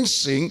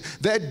dispensing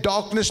that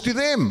darkness to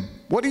them?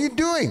 What are you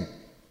doing?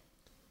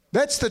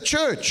 That's the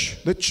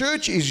church. The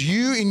church is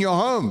you in your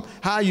home.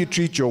 How you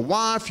treat your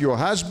wife, your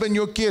husband,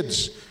 your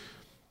kids.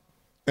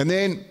 And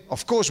then,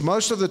 of course,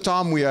 most of the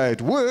time we are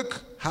at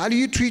work. How do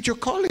you treat your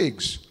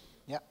colleagues?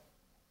 Yeah.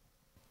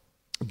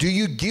 Do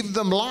you give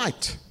them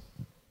light?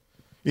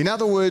 In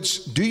other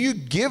words, do you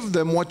give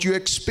them what you're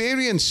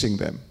experiencing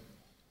them?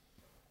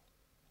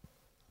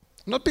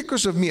 Not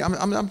because of me.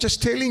 I'm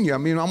just telling you.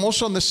 I'm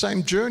also on the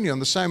same journey, on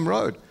the same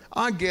road.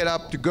 I get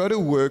up to go to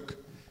work.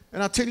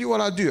 And I'll tell you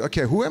what I do.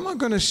 Okay, who am I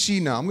going to see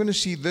now? I'm going to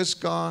see this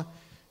guy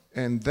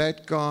and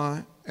that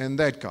guy and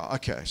that guy.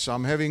 Okay, so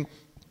I'm having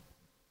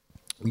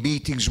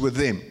meetings with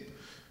them.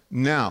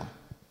 Now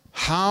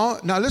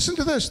listen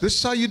to this. This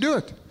is how you do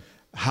it.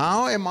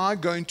 How am I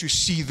going to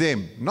see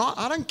them?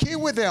 I don't care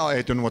where they are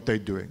at and what they're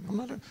doing.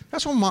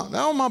 That's all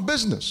my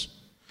business.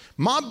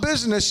 My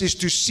business is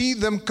to see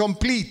them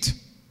complete.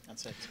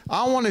 That's it.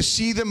 I want to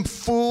see them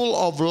full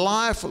of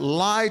life,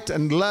 light,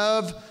 and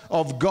love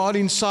of God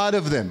inside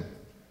of them.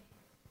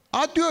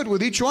 I do it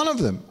with each one of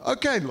them.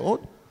 Okay,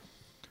 Lord,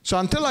 So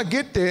until I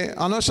get there,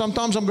 I know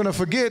sometimes I'm going to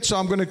forget, so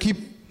I'm going to keep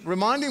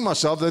reminding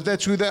myself that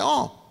that's who they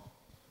are.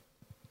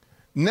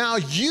 Now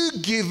you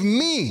give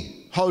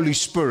me Holy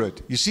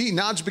Spirit. You see,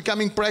 now it's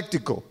becoming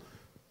practical.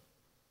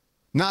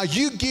 Now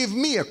you give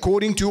me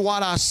according to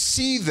what I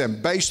see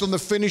them, based on the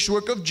finished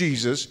work of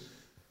Jesus.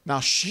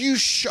 Now you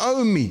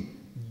show me,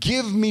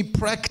 give me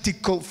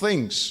practical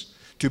things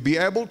to be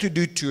able to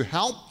do to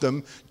help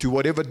them to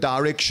whatever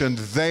direction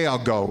they are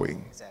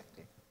going.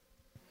 Exactly.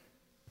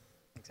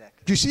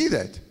 Exactly. Do you see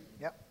that?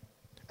 Yep.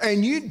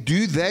 And you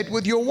do that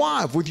with your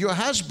wife, with your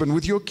husband,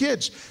 with your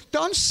kids.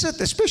 Don't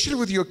sit, especially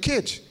with your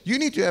kids. You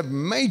need to have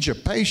major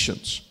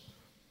patience.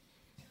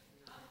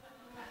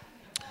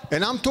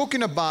 And I'm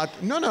talking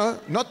about,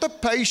 not the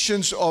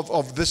patience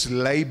of this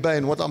labor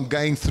and what I'm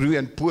going through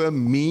and poor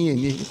me.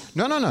 And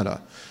no.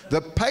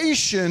 The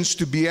patience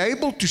to be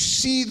able to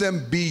see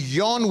them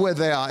beyond where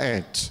they are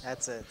at.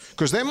 That's it.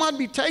 Because they might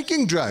be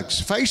taking drugs.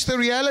 Face the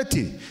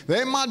reality.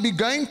 They might be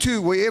going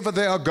to wherever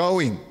they are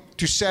going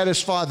to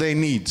satisfy their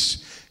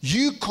needs.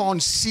 You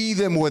can't see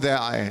them where they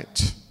are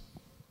at.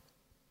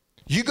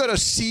 You got to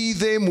see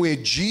them where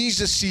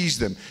Jesus sees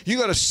them. You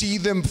got to see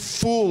them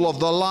full of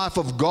the life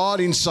of God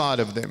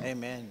inside of them.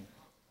 Amen.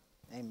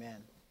 Amen.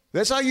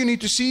 That's how you need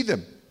to see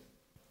them.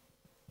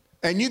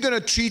 And you're going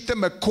to treat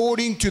them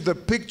according to the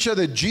picture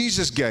that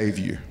Jesus gave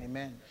you.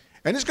 Amen.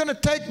 And it's going to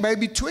take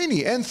maybe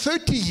 20 and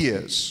 30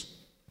 years.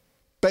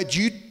 But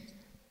you're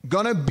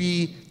going to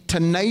be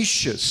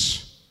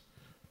tenacious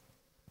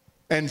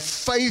and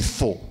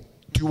faithful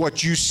to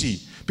what you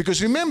see.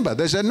 Because remember,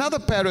 there's another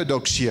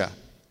paradox here.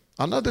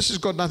 I know this has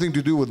got nothing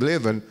to do with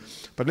leaven,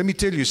 but let me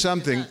tell you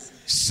something.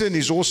 Sin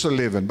is also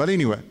leaven. But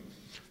anyway,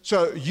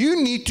 so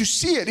you need to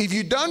see it. If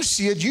you don't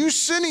see it, you're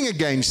sinning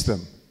against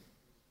them.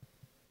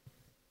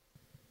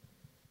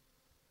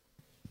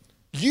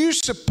 You're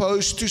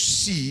supposed to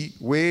see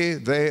where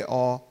they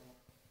are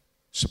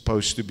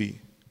supposed to be.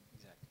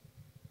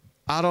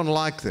 I don't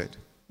like that.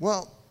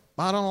 Well,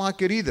 I don't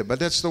like it either, but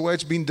that's the way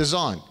it's been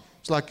designed.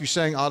 It's like you're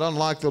saying, I don't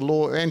like the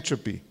law of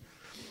entropy.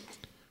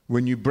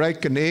 When you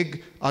break an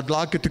egg, I'd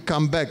like it to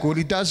come back. Well,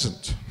 it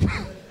doesn't.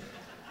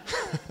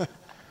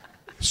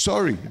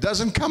 Sorry, it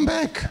doesn't come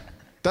back.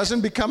 Doesn't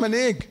become an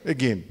egg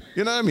again.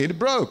 You know what I mean? It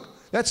broke.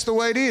 That's the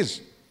way it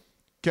is.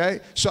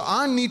 Okay? So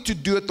I need to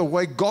do it the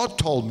way God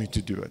told me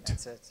to do it.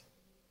 That's it.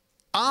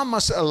 I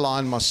must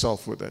align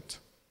myself with it.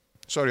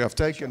 Sorry, I've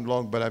taken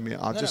long, but I mean,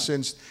 I just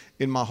sensed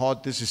in my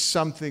heart this is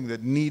something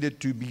that needed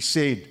to be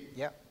said.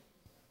 Yep.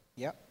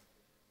 Yep.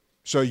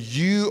 So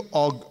you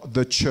are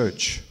the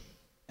church.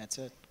 That's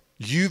it.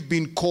 You've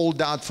been called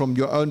out from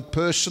your own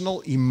personal,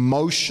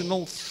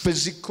 emotional,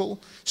 physical,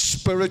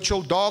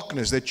 spiritual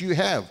darkness that you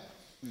have.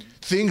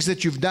 Things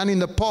that you've done in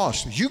the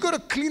past. You got to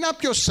clean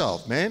up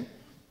yourself, man.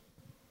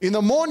 In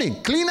the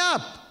morning, clean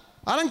up.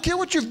 I don't care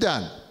what you've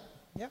done.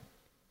 Yeah.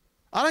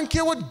 I don't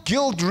care what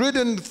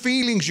guilt-ridden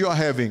feelings you're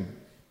having.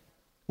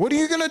 What are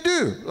you going to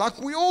do? Like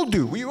we all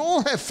do. We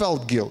all have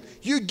felt guilt.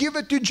 You give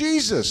it to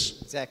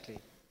Jesus. Exactly.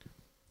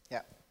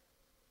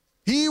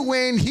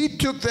 When he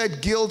took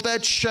that guilt,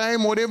 that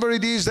shame, whatever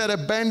it is, that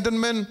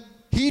abandonment,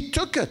 he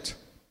took it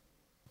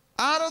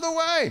out of the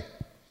way.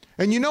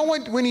 And you know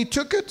what? When he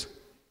took it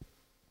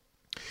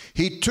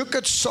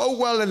so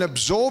well and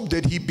absorbed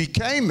it, he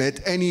became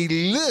it, and he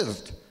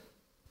lived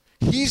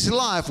his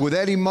life with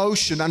that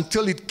emotion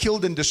until it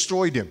killed and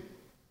destroyed him.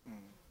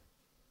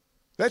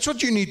 That's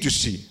what you need to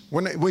see.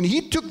 When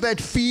he took that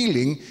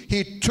feeling,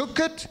 he took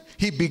it,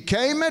 he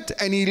became it,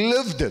 and he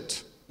lived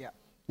it.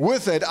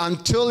 With it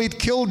until it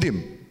killed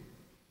him.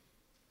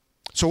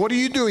 So what are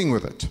you doing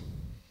with it?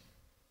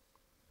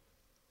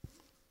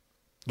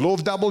 Law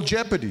of double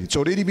jeopardy. It's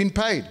already been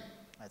paid.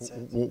 That's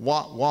it.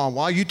 Why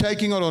are you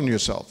taking it on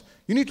yourself?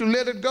 You need to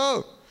let it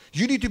go.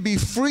 You need to be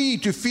free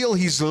to feel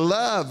his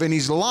love and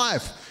his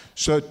life.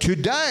 So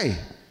today,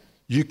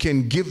 you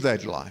can give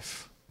that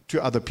life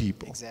to other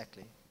people.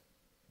 Exactly.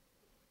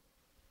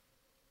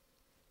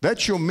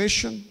 That's your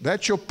mission.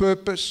 That's your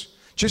purpose.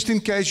 Just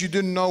in case you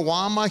didn't know,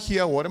 why am I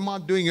here? What am I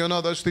doing? You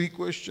know those 3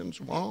 questions.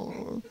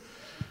 Well,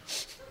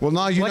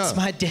 now you know. What's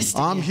my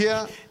destiny? I'm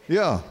here.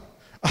 Yeah.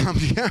 I'm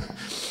here.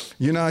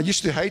 You know, I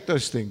used to hate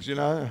those things, you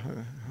know.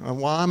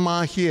 Why am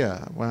I here?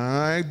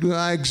 Why do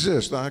I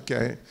exist?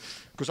 Okay.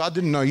 Because I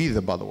didn't know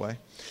either, by the way.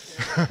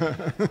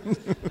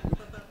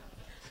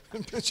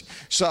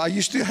 So I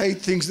used to hate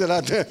things that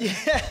I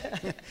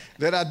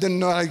didn't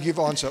know how to give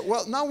answer.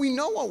 Well, now we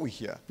know why we're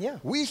here. Yeah.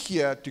 We're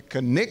here to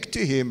connect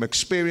to him,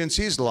 experience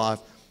his life,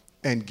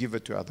 and give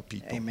it to other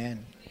people.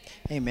 Amen.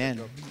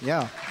 Amen.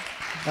 Yeah.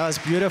 That was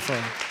beautiful.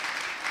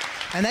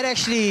 And that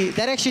actually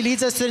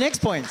leads us to the next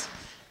point.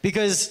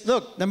 Because,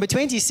 look, number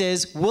 20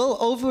 says, we'll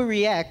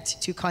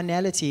overreact to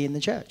carnality in the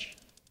church.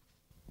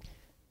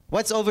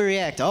 What's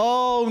overreact?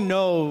 Oh,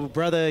 no,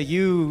 brother,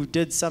 you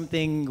did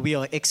something. We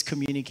are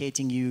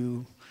excommunicating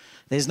you.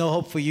 There's no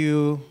hope for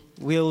you.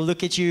 We'll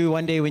look at you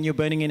one day when you're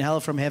burning in hell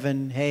from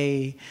heaven.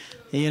 Hey,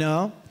 you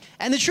know.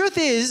 And the truth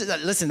is,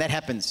 listen, that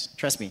happens.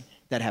 Trust me,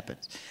 that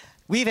happens.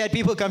 We've had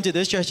people come to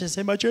this church and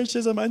say, my church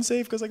says I'm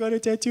unsafe because I got a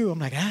tattoo. I'm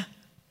like,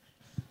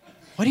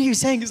 what are you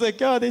saying? He's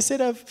like, yeah, they said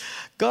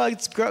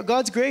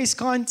God's grace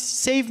can't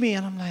save me.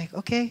 And I'm like,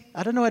 okay,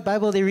 I don't know what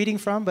Bible they're reading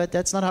from, but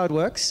that's not how it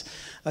works.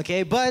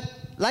 Okay, but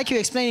like you're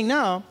explaining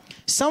now,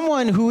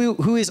 someone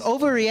who is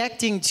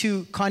overreacting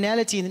to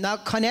carnality. Now,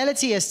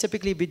 carnality has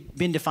typically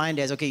been defined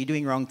as, okay, you're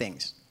doing wrong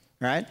things,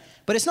 right?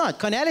 But it's not.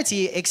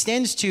 Carnality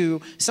extends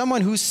to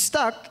someone who's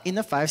stuck in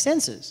the five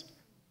senses.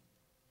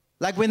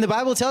 Like when the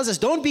Bible tells us,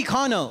 don't be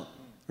carnal,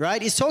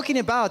 right? It's talking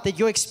about that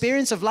your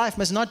experience of life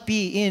must not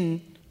be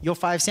in your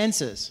five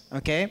senses,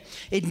 okay?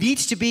 It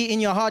needs to be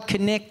in your heart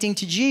connecting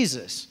to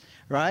Jesus,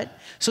 right?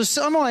 So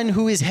someone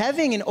who is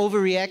having an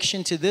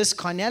overreaction to this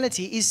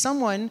carnality is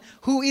someone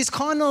who is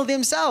carnal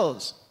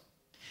themselves.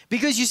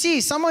 Because you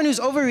see, someone who's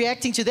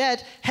overreacting to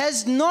that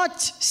has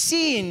not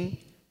seen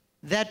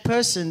that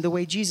person the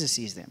way Jesus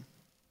sees them.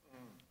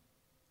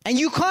 And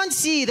you can't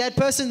see that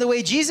person the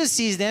way Jesus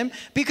sees them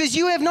because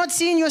you have not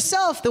seen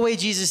yourself the way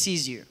Jesus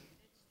sees you.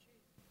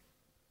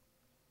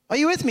 Are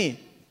you with me?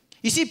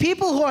 You see,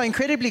 people who are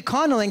incredibly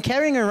carnal and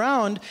carrying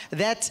around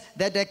that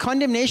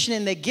condemnation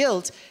and their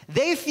guilt,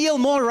 they feel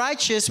more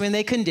righteous when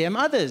they condemn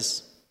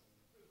others.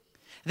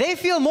 They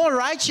feel more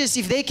righteous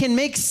if they can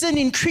make sin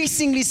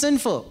increasingly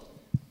sinful.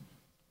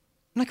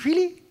 I'm like,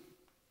 really?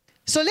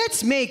 So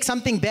let's make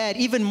something bad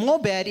even more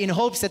bad in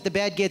hopes that the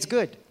bad gets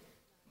good.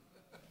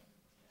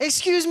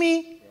 Excuse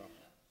me?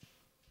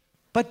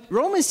 But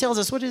Romans tells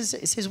us, what is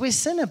it? It says, where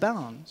sin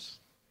abounds,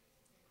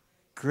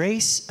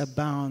 grace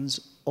abounds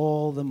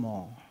all the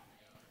more.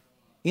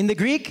 In the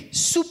Greek,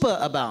 super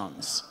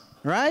abounds,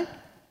 right?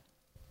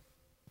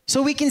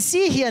 So we can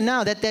see here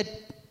now that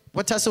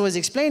what Taso was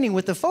explaining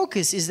with the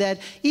focus is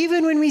that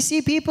even when we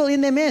see people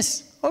in their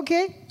mess,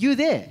 okay, you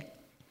there.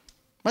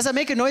 Must I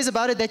make a noise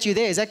about it that you're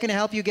there? Is that going to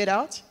help you get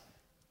out?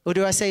 Or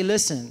do I say,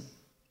 listen,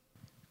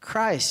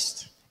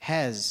 Christ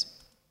has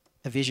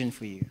a vision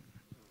for you.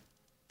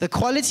 The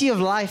quality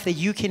of life that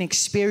you can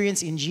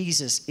experience in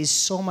Jesus is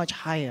so much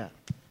higher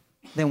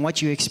than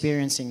what you're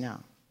experiencing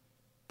now,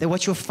 than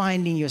what you're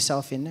finding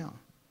yourself in now.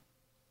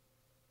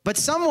 But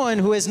someone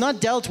who has not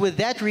dealt with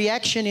that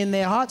reaction in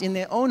their heart, in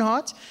their own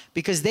heart,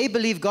 because they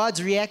believe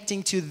God's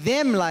reacting to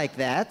them like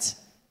that,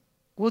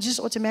 will just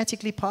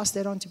automatically pass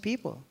that on to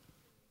people.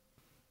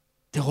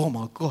 Oh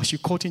my gosh, you're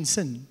caught in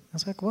sin. I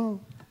was like,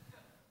 well,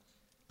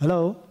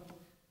 hello?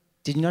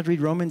 Did you not read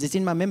Romans? It's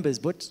in my members,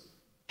 but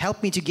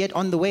help me to get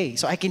on the way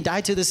so I can die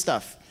to this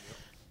stuff.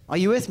 Are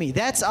you with me?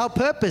 That's our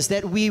purpose,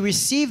 that we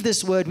receive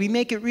this word, we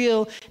make it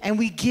real, and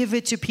we give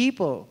it to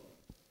people.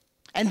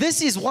 And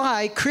this is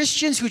why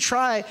Christians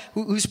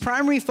whose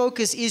primary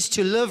focus is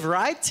to live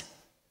right,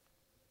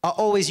 are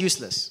always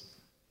useless.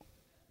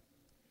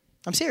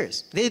 I'm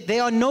serious.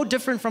 They are no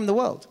different from the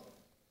world.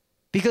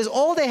 Because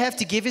all they have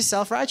to give is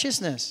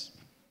self-righteousness.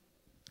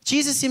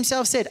 Jesus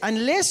himself said,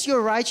 unless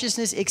your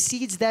righteousness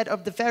exceeds that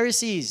of the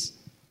Pharisees.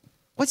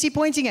 What's he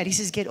pointing at? He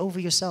says, get over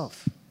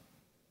yourself.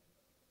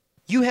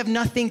 You have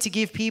nothing to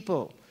give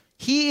people.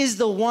 He is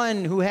the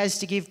one who has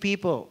to give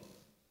people.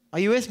 Are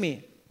you with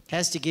me?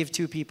 Has to give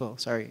to people,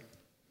 sorry.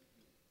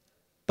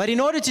 But in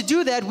order to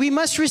do that, we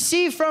must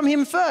receive from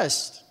him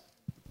first.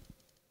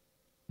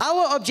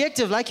 Our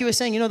objective, like you were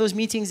saying, those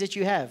meetings that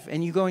you have,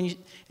 and you go and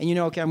you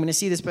know, okay, I'm going to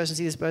see this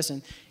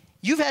person.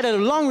 You've had a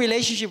long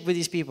relationship with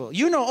these people.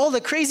 You know all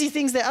the crazy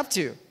things they're up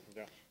to.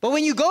 Yeah. But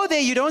when you go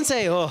there, you don't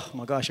say, oh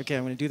my gosh, okay,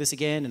 I'm going to do this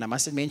again, and I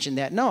mustn't mention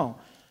that. No.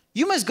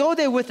 You must go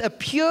there with a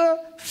pure,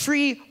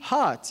 free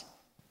heart.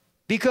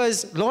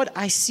 Because, Lord,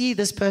 I see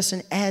this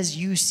person as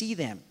you see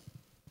them.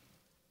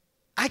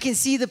 I can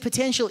see the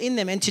potential in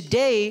them. And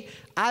today,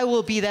 I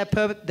will be that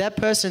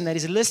person that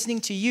is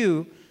listening to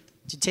you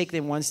to take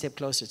them one step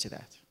closer to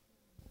that.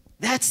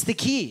 That's the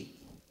key.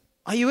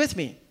 Are you with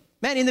me?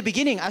 Man, in the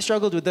beginning, I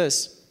struggled with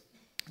this.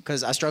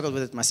 Because I struggled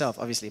with it myself,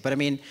 obviously. But I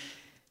mean,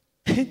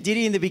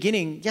 Didi in the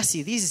beginning,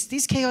 see,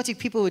 these chaotic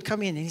people would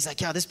come in and he's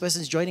like, yeah, this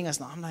person's joining us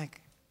now. I'm like,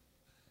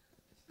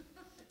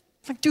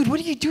 dude, what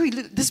are you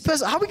doing? This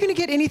person, how are we going to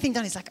get anything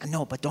done? He's like, I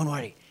know, but don't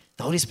worry.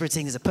 The Holy Spirit's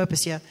saying there's a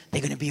purpose here.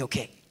 They're going to be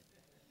okay.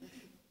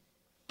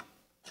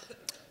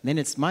 Then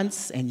it's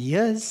months and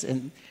years,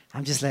 and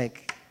I'm just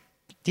like,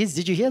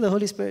 did you hear the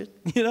Holy Spirit?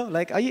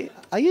 Are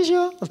you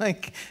sure?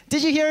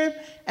 Did you hear him?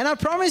 And I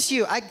promise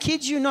you, I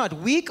kid you not,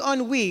 week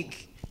on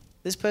week,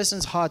 this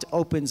person's heart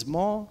opens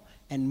more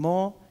and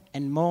more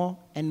and more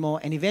and more,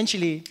 and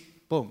eventually,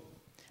 boom.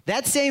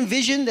 That same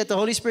vision that the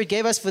Holy Spirit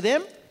gave us for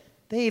them,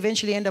 they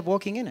eventually end up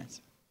walking in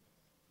it.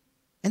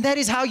 And that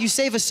is how you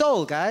save a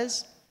soul,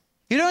 guys.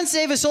 You don't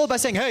save a soul by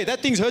saying, hey,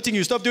 that thing's hurting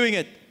you, stop doing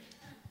it.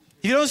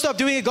 If you don't stop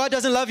doing it, God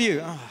doesn't love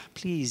you. Oh,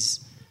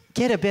 please,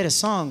 get a better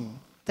song.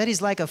 That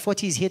is like a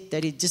 40s hit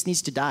that it just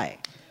needs to die,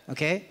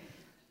 okay?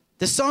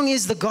 The song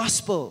is the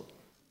gospel.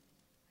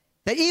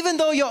 That even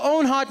though your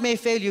own heart may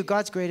fail you,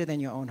 God's greater than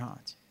your own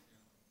heart.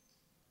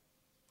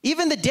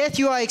 Even the death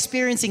you are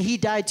experiencing, he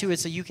died to it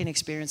so you can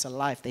experience a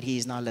life that he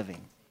is now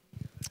living.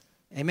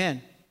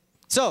 Amen.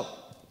 So,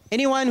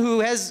 anyone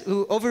who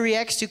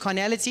overreacts to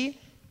carnality,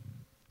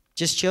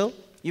 just chill.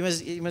 You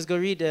must go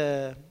read.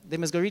 They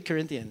must go read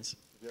Corinthians,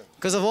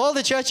 because of all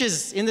the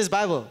churches in this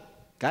Bible,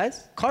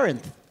 Guys,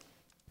 Corinth.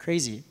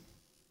 Crazy.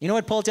 You know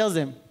what Paul tells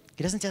them?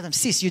 He doesn't tell them,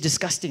 sis, you're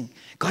disgusting.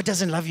 God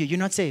doesn't love you. You're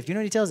not saved. You know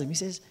what he tells them? He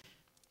says,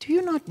 do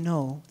you not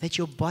know that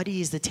your body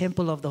is the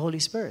temple of the Holy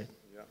Spirit?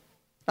 Yeah.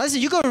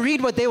 Listen, you go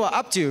read what they were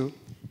up to.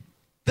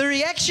 The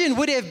reaction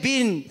would have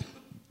been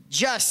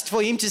just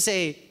for him to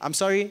say, I'm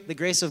sorry, the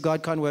grace of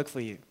God can't work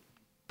for you.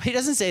 But he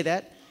doesn't say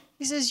that.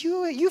 He says,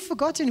 you've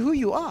forgotten who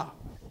you are.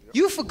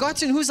 You've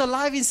forgotten who's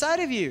alive inside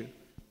of you.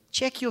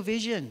 Check your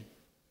vision.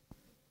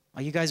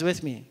 Are you guys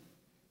with me?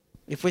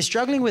 If we're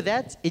struggling with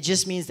that, it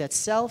just means that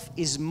self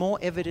is more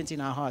evident in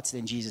our hearts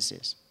than Jesus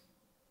is.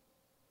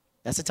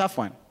 That's a tough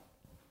one.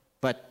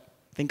 But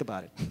think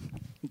about it.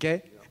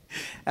 Okay?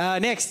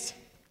 Next.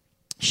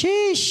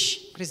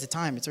 Sheesh. What is the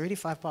time? It's already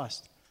 5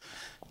 past.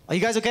 Are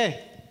you guys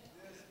okay?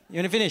 You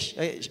want to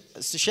finish?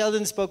 So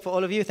Sheldon spoke for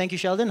all of you. Thank you,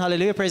 Sheldon.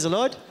 Hallelujah. Praise the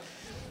Lord.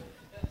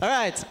 All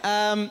right.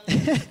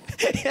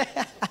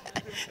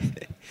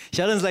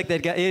 Sheldon's like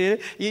that guy.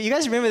 You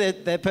guys remember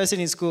that person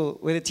in school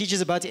where the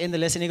teacher's about to end the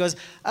lesson? He goes,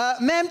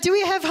 ma'am, do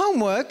we have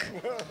homework?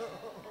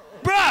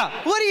 Bruh,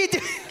 what are you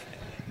doing?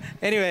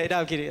 Anyway, no,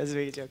 I'm kidding. That's a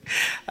big joke.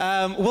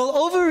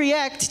 We'll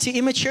overreact to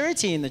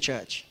immaturity in the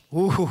church.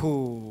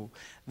 Ooh,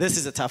 this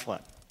is a tough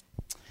one.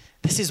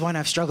 This is one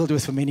I've struggled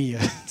with for many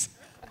years.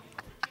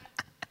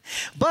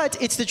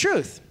 But it's the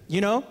truth,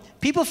 you know?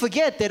 People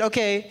forget that,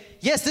 okay,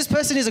 yes, this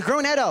person is a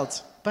grown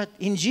adult. But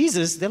in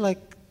Jesus, they're like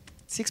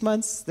 6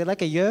 months. They're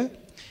like a year.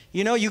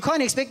 You know, you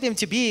can't expect them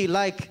to be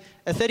like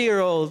a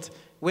 30-year-old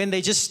when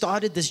they just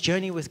started this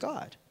journey with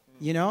God,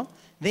 you know?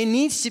 There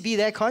needs to be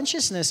that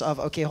consciousness of,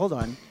 okay, hold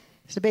on.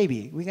 It's a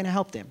baby. We're going to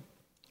help them.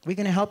 We're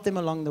going to help them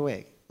along the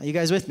way. Are you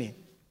guys with me?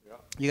 Yeah.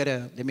 You got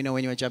to let me know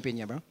when you want to jump in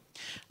here, bro.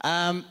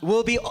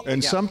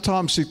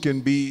 Sometimes it can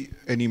be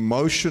an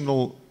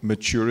emotional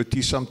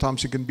maturity.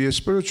 Sometimes it can be a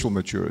spiritual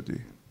maturity.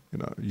 You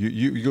know,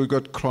 you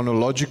got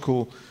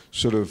chronological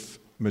sort of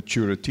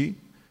maturity.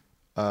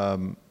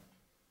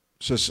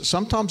 So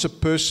sometimes a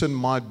person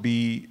might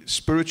be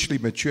spiritually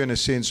mature in a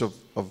sense of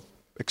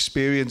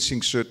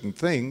experiencing certain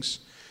things,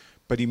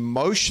 but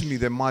emotionally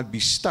they might be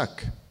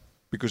stuck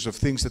because of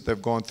things that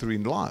they've gone through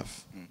in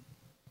life.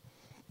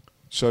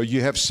 So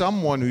you have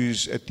someone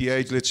who's at the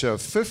age, let's say,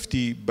 of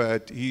 50,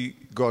 but he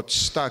got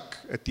stuck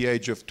at the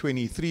age of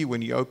 23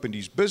 when he opened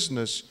his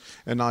business,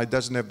 and now he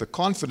doesn't have the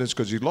confidence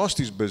because he lost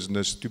his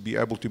business to be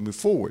able to move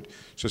forward.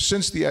 So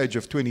since the age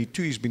of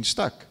 22, he's been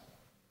stuck.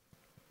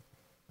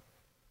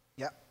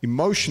 Yeah.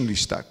 Emotionally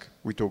stuck,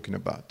 we're talking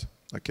about.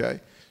 Okay?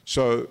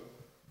 So,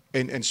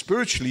 and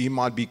spiritually, he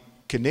might be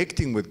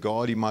connecting with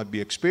God, he might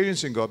be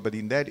experiencing God, but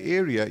in that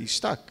area, he's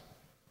stuck.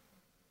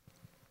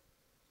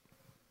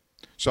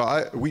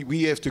 So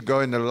we have to go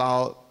and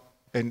allow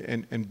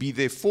and be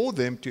there for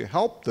them to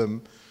help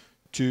them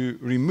to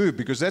remove,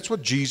 because that's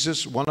what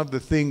Jesus, one of the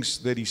things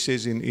that he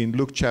says in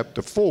Luke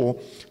chapter 4,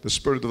 the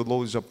Spirit of the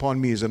Lord is upon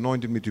me, he's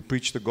anointed me to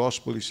preach the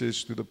gospel, he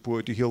says, to the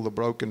poor, to heal the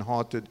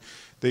brokenhearted.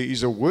 There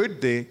is a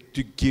word there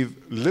to give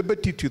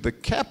liberty to the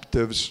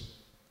captives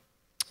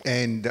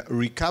and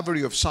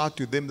recovery of sight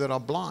to them that are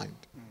blind.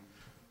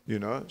 You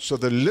know, so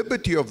the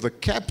liberty of the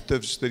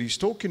captives that he's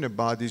talking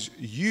about is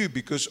you,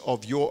 because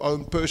of your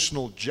own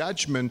personal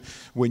judgment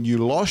when you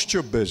lost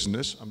your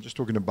business. I'm just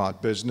talking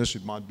about business.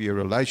 It might be a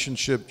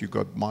relationship.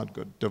 Might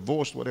got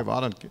divorced, whatever.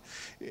 I don't care.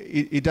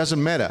 It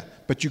doesn't matter.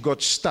 But you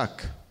got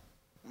stuck.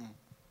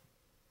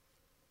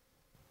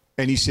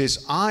 And he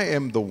says, I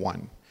am the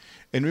one.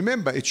 And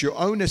remember, it's your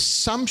own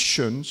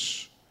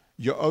assumptions,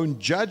 your own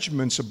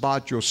judgments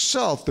about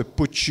yourself that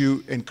put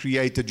you and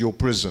created your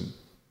prison.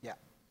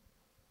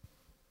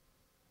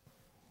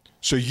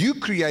 So you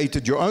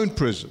created your own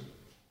prison.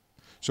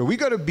 So we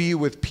got to be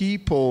with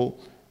people,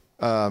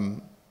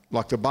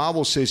 like the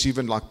Bible says,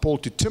 even like Paul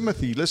to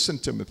Timothy, listen,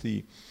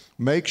 Timothy,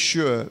 make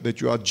sure that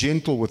you are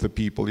gentle with the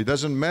people. It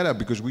doesn't matter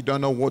because we don't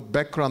know what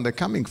background they're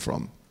coming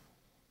from,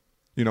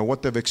 you know,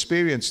 what they've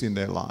experienced in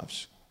their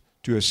lives,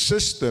 to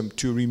assist them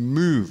to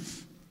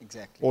remove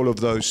all of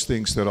those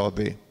things that are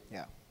there.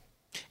 Yeah.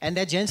 And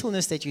that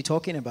gentleness that you're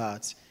talking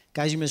about,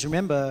 guys, you must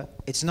remember,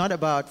 it's not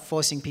about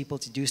forcing people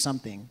to do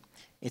something.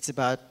 It's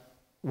about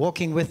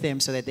walking with them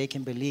so that they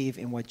can believe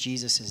in what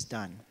Jesus has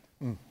done.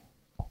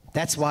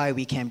 That's why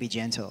we can be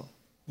gentle,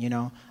 you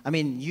know. I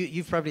mean,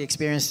 you've probably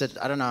experienced it,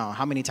 I don't know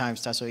how many times,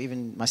 Taso,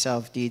 even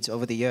myself, Deeds,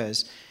 over the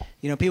years.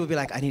 You know, people be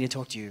like, I need to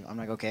talk to you. I'm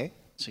like, okay.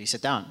 So you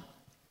sit down.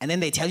 And then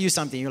they tell you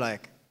something, you're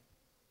like,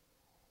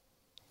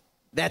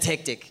 that's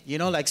hectic, you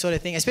know, like sort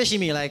of thing. Especially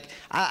me, like,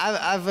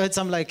 I've heard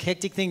some like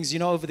hectic things, you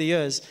know, over the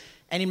years.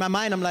 And in my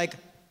mind, I'm like,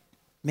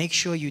 make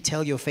sure you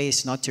tell your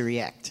face not to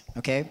react,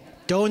 okay?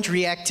 Don't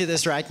react to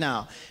this right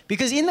now.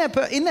 Because in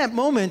that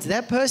moment,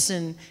 that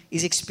person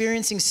is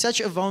experiencing such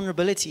a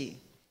vulnerability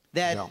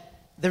that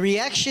the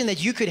reaction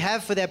that you could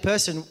have for that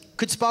person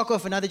could spark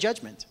off another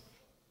judgment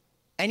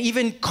and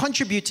even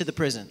contribute to the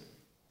prison.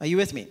 Are you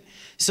with me?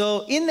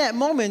 So in that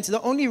moment,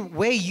 the only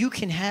way you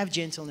can have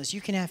gentleness,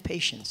 you can have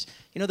patience.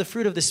 You know, the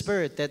fruit of the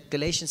Spirit that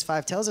Galatians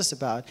 5 tells us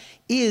about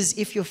is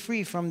if you're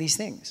free from these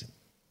things.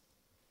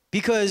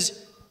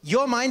 Because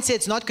your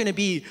mindset's not going to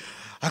be,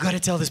 I got to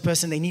tell this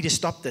person they need to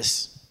stop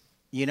this.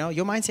 You know,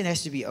 your mindset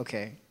has to be,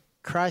 okay,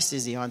 Christ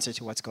is the answer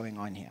to what's going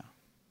on here.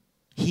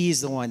 He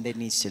is the one that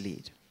needs to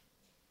lead.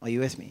 Are you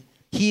with me?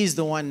 He is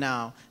the one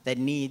now that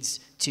needs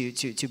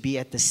to be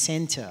at the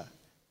center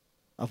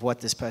of what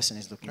this person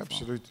is looking for.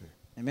 Absolutely.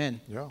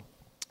 Amen. Yeah.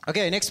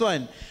 Okay, next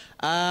one.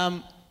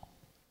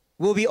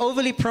 Will be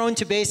overly prone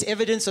to base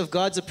evidence of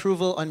God's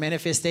approval on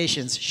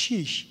manifestations.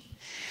 Sheesh.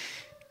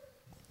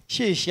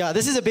 Sheesh, yeah,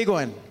 this is a big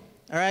one.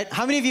 All right,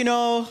 how many of you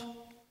know,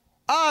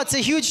 it's a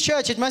huge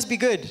church, it must be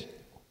good.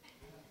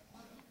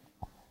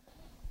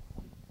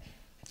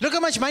 Look how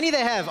much money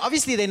they have.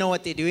 Obviously, they know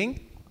what they're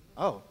doing.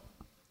 Oh,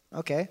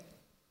 okay.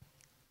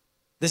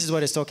 This is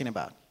what it's talking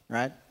about,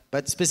 right?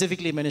 But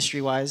specifically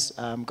ministry-wise,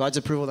 God's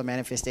approval and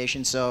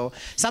manifestation. So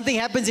something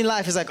happens in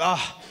life, it's like, God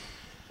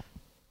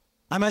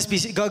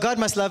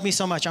must love me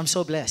so much. I'm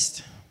so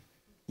blessed.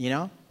 You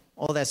know?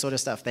 All that sort of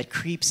stuff that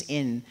creeps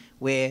in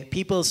where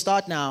people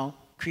start now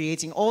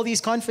creating all these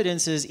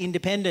confidences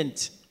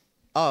independent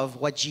of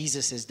what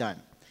Jesus has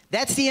done.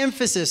 That's the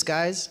emphasis,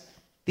 guys.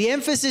 The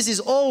emphasis is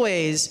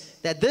always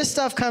that this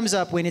stuff comes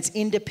up when it's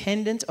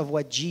independent of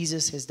what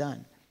Jesus has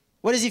done.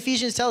 What does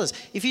Ephesians tell us?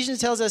 Ephesians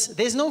tells us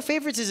there's no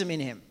favoritism in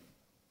him.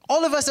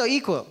 All of us are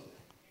equal.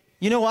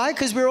 You know why?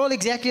 Because we're all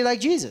exactly like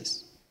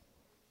Jesus.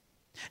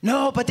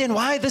 No, but then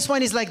why this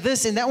one is like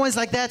this and that one's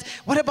like that?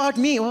 What about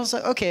me? Well, it's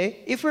like, okay,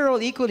 if we're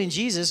all equal in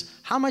Jesus,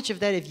 how much of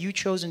that have you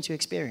chosen to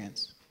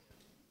experience?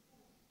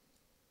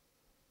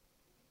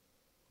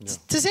 Yeah. It's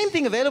the same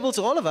thing available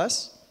to all of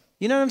us.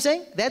 You know what I'm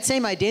saying? That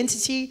same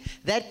identity,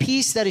 that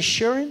peace, that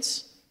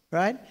assurance,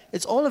 right?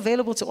 It's all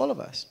available to all of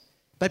us.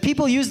 But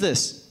people use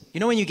this. You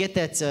know when you get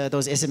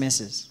those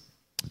SMSs?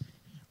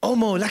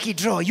 Omo, lucky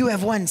draw, you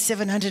have won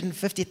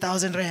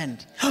 750,000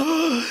 rand.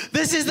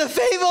 This is the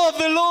favor of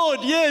the Lord,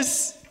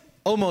 yes.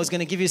 Omo is going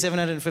to give you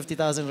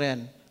 750,000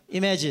 rand.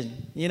 Imagine,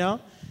 you know?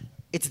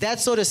 It's that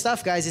sort of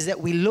stuff, guys, is that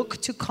we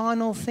look to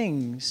carnal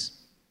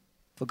things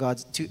for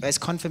as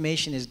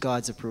confirmation is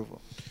God's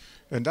approval.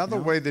 Another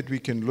way that we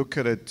can look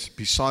at it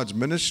besides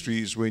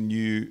ministry is when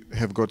you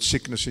have got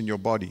sickness in your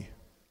body.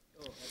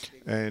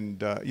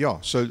 And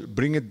so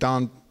bring it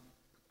down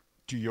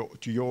to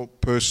your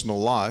personal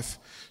life.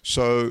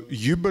 So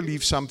you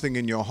believe something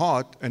in your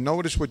heart, and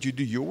notice what you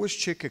do. You always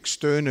check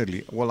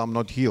externally. Well, I'm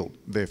not healed.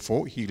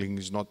 Therefore, healing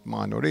is not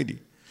mine already.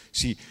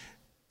 See,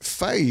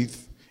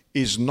 faith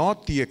is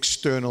not the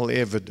external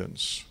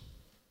evidence.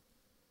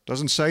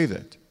 Doesn't say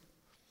that.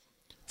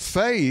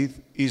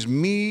 Faith is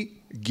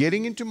me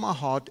getting into my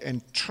heart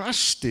and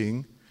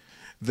trusting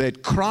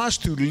that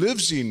Christ who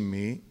lives in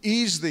me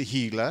is the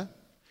healer.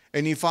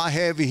 And if I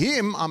have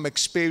him, I'm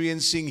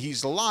experiencing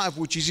his life,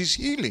 which is his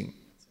healing.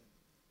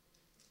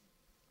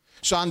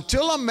 So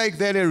until I make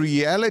that a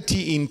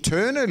reality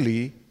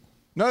internally,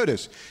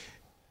 notice,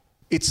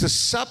 it's the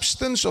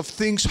substance of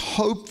things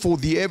hoped for,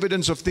 the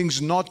evidence of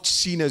things not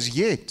seen as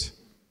yet.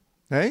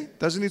 Hey?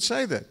 Doesn't it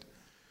say that?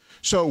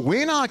 So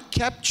when I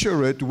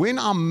capture it, when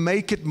I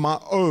make it my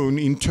own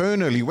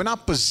internally, when I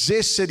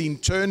possess it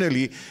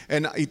internally,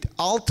 and it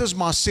alters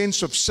my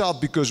sense of self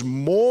because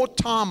more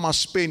time I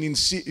spend in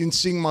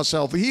seeing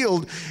myself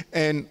healed,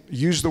 and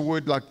use the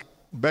word like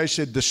Bash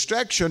said,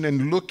 distraction,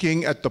 and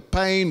looking at the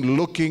pain,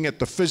 looking at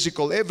the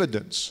physical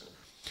evidence,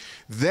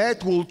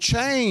 that will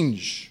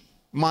change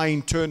my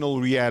internal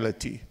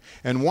reality.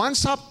 And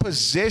once I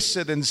possess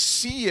it and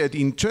see it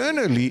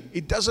internally,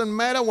 it doesn't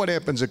matter what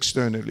happens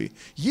externally.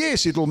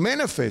 Yes, it will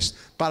manifest,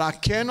 but I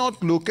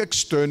cannot look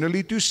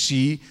externally to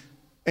see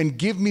and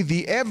give me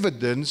the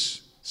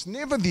evidence. It's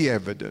never the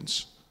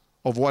evidence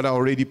of what I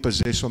already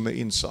possess on the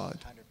inside.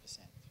 100%.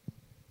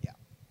 Yeah.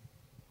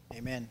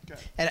 Amen.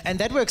 Okay. And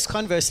that works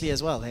conversely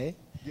as well, hey?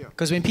 Yeah.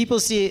 Because when people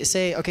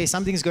say, okay,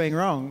 something's going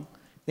wrong,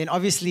 then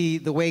obviously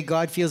the way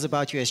God feels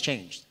about you has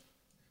changed.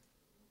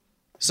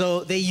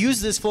 So they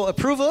use this for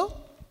approval,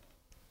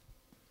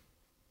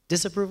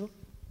 disapproval?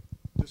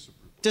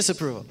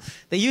 Disapproval.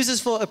 They use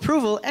this for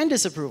approval and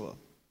disapproval.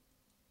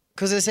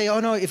 Because they say, oh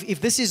no,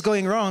 if this is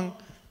going wrong,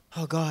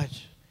 oh God,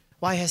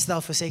 why hast thou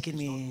forsaken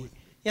me?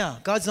 Yeah,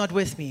 God's not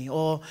with me.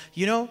 Or,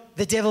 you know,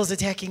 the devil's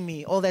attacking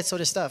me, all that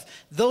sort of stuff.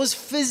 Those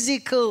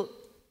physical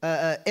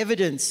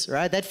evidence,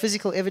 right, that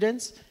physical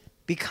evidence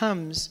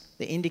becomes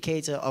the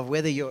indicator of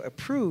whether you're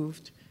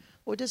approved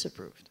or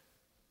disapproved.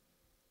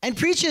 And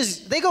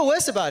preachers, they go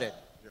worse about it.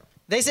 Yeah.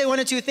 They say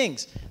one or two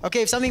things.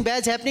 Okay, if something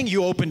bad's happening,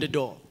 you open the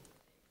door.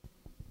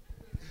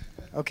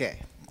 Okay,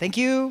 thank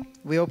you.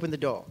 We open the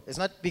door. It's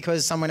not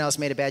because someone else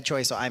made a bad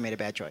choice or I made a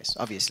bad choice,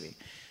 obviously.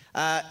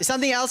 Is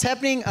something else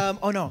happening?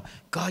 Oh no,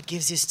 God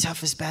gives his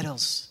toughest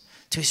battles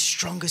to his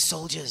strongest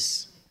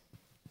soldiers.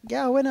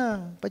 Yeah,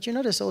 winner, but you're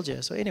not a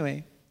soldier. So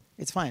anyway,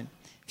 it's fine.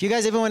 If you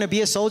guys ever want to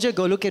be a soldier,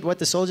 go look at what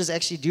the soldiers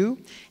actually do,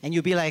 and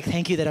you'll be like,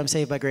 thank you that I'm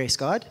saved by grace,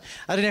 God.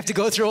 I don't have to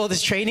go through all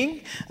this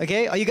training.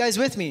 Okay, are you guys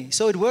with me?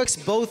 So it works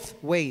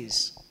both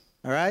ways.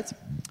 All right?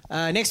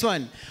 Next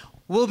one.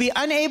 Will be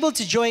unable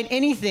to join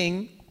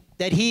anything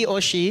that he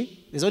or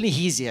she, there's only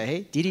he's here,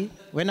 hey? Didi,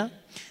 winner?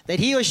 That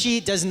he or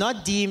she does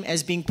not deem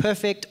as being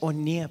perfect or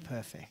near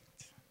perfect.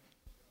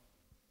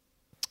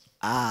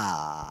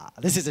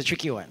 This is a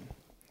tricky one,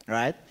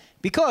 right?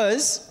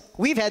 Because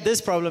we've had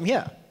this problem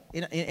here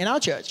in our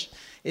church,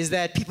 is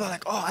that people are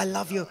like, oh, I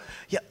love you.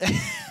 Yeah.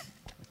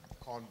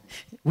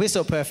 We're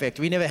so perfect.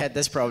 We never had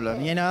this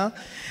problem, you know?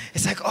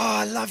 It's like, oh,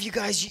 I love you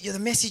guys. The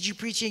message you're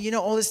preaching, you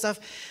know, all this stuff.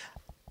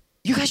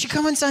 You guys should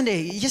come on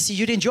Sunday. Yes,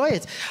 you'd enjoy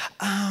it.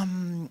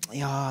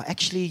 Yeah,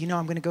 actually, you know,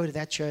 I'm going to go to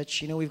that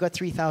church. You know, we've got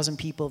 3,000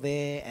 people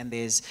there, and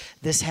there's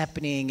this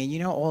happening, and, you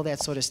know, all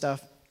that sort of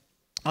stuff.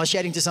 I was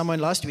chatting to someone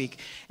last week,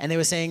 and they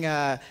were saying,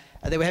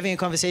 they were having a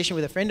conversation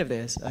with a friend of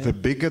theirs. The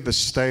bigger the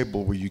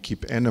stable where you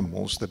keep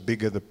animals, the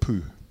bigger the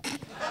poo.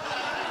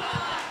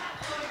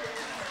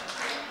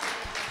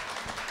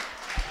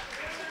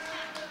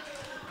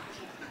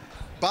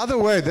 By the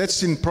way,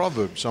 that's in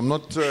Proverbs. I'm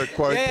not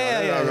quoting.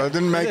 I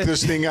didn't make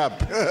this thing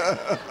up.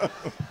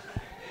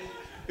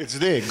 It's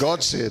there.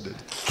 God said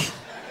it.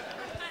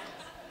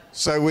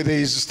 So with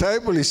his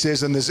stable, he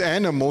says, and there's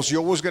animals,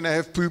 you're always going to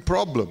have poo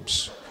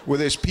problems. Where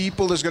there's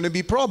people, there's going to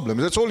be problems.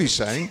 That's all he's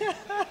saying.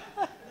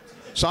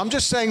 So I'm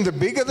just saying the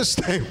bigger the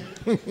stable.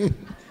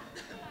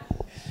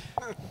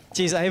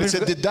 Jeez, it's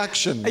a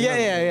deduction.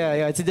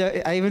 Yeah.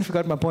 I even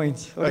forgot my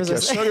point. Okay,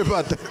 sorry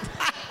about that.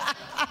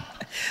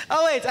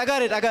 Oh, wait, I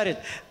got it.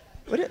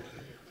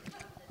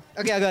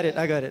 Okay, I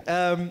got it.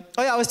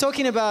 I was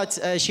talking about,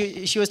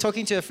 she was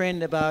talking to a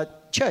friend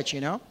about church,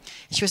 you know?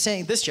 And she was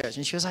saying this church,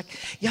 and she was like,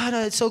 yeah,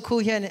 no, it's so cool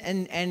here.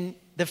 And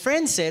the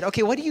friend said,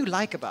 okay, what do you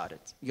like about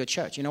it, your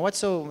church? You know, what's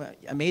so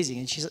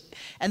amazing?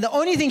 And the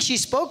only thing she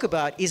spoke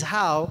about is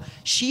how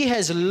she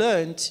has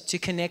learned to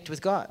connect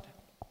with God.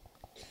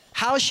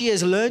 How she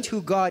has learned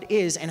who God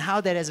is and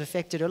how that has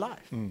affected her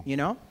life, you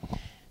know?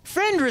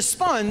 Friend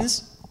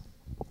responds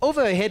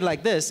over her head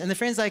like this, and the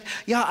friend's like,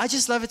 yeah, I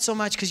just love it so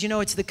much because, you know,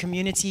 it's the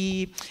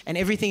community and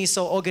everything is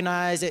so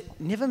organized. It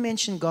never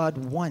mentioned God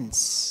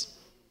once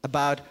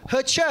about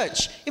her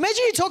church.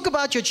 Imagine you talk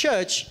about your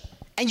church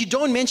and you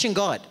don't mention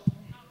God.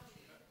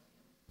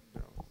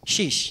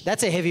 Sheesh,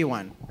 that's a heavy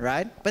one,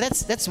 right? But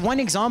that's one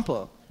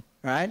example,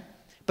 right?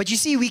 But you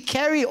see, we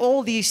carry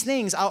all these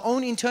things, our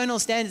own internal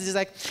standards. Is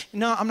like,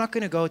 no, I'm not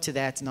going to go to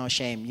that. No,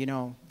 shame. You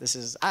know,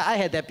 I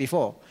had that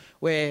before,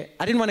 where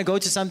I didn't want to go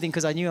to something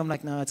because I knew, I'm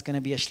like, no, it's going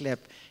to be a schlep.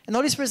 And the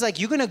Holy Spirit's like,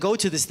 you're going to go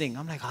to this thing.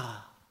 I'm like,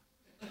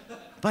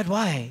 but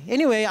why?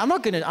 Anyway, I'm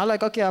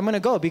like, okay, I'm going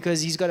to go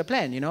because he's got a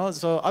plan, you know?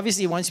 So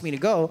obviously he wants me to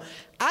go.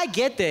 I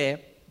get there.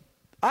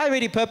 I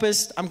already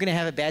purposed I'm going to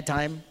have a bad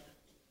time,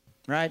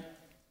 right?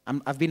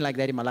 I've been like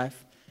that in my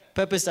life.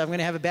 Purposed I'm going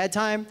to have a bad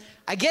time.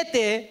 I get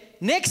there.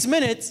 Next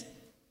minute,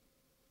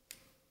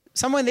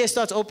 someone there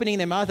starts opening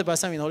their mouth about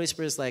something. The Holy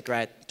Spirit's like,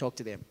 right, talk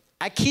to them.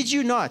 I kid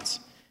you not.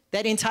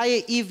 That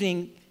entire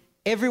evening,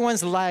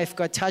 everyone's life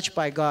got touched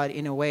by God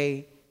in a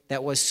way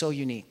that was so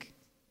unique.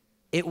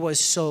 It was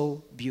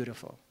so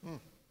beautiful.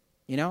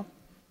 You know?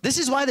 This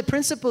is why the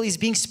principle is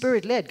being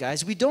Spirit-led,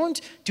 guys. We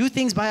don't do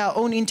things by our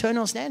own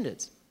internal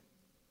standards.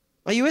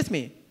 Are you with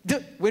me?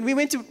 When we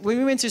went to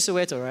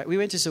Soweto, right? We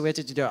went to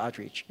Soweto to do our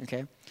outreach,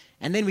 okay?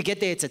 And then we get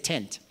there, it's a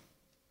tent.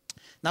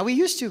 Now, we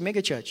used to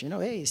mega church, you know,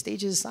 hey,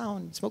 stages,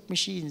 sound, smoke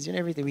machines, you know,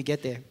 everything. We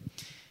get there.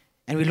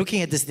 And we're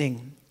looking at this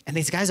thing. And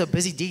these guys are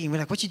busy digging. We're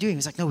like, what you doing?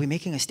 He's like, no, we're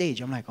making a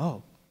stage. I'm like,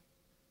 oh,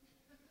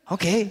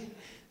 okay.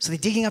 So they're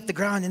digging up the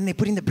ground and they're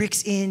putting the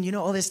bricks in, you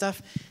know, all this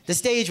stuff. The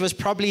stage was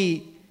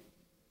probably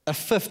a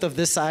fifth of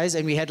this size,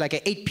 and we had like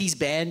an 8-piece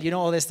band, you know,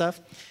 all this stuff.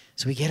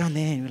 So we get on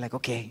there and we're like,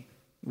 okay,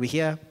 we're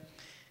here.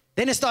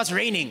 Then it starts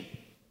raining.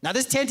 Now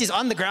this tent is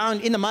on the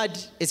ground in the mud.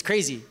 It's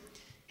crazy.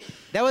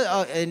 That was,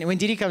 and when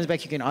Didi comes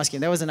back, you can ask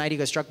him. That was the night he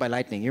got struck by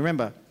lightning. You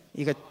remember?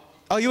 You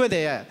were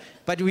there, yeah.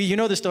 But you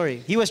know the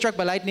story. He was struck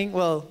by lightning.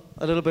 Well,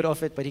 a little bit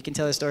off it, but he can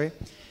tell the story.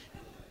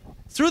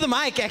 Through the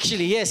mic,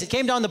 actually, yes. It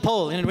came down the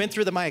pole and it went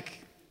through the mic.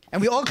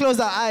 And we all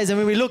closed our eyes, and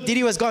when we looked,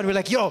 Didi was gone. We're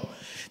like, yo,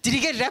 did he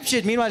get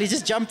raptured? Meanwhile, he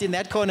just jumped in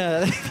that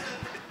corner.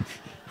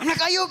 I'm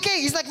like, are you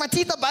okay? He's like, my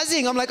teeth are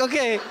buzzing. I'm like,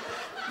 okay,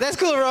 that's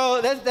cool,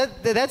 bro.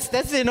 That's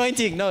the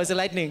anointing. No, it's the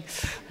lightning.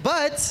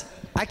 But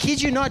I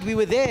kid you not, we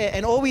were there,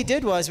 and all we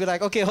did was, we're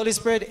like, okay, Holy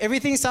Spirit,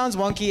 everything sounds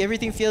wonky,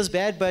 everything feels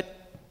bad,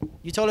 but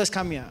you told us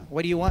come here.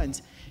 What do you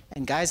want?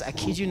 And guys, I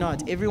kid you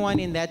not, everyone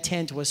in that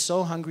tent was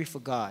so hungry for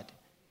God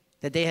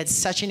that they had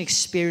such an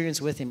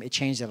experience with him, it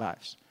changed their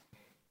lives.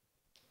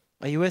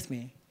 Are you with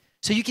me?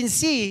 So you can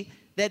see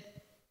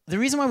that the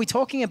reason why we're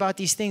talking about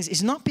these things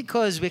is not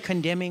because we're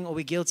condemning or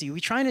we're guilty. We're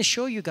trying to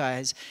show you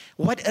guys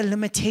what a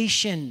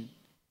limitation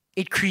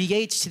it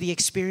creates to the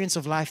experience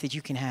of life that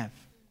you can have.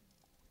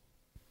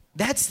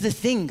 That's the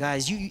thing,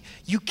 guys.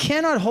 You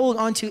cannot hold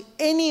on to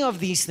any of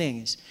these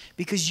things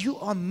because you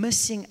are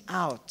missing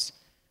out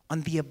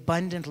on the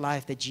abundant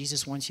life that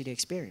Jesus wants you to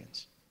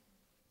experience.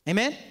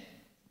 Amen?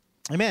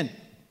 Amen.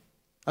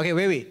 Okay,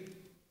 where are we?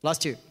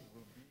 Last two.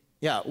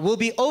 Yeah, we'll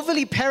be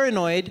overly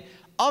paranoid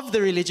of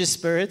the religious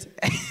spirit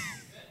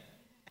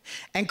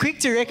and quick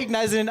to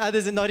recognize it in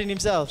others and not in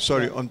himself.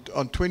 Sorry, on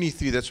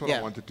 23, that's what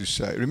I wanted to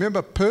say.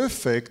 Remember,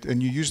 perfect,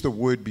 and you used the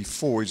word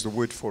before, is the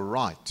word for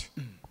right.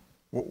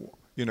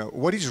 You know,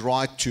 what is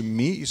right to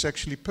me is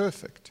actually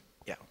perfect.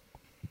 Yeah.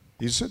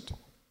 Is it?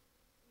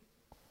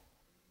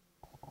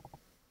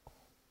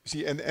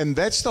 See, and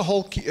that's the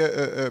whole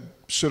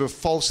sort of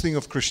false thing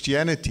of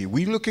Christianity.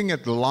 We're looking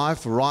at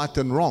life, right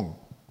and wrong.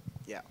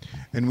 Yeah.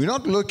 And we're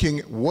not looking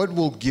what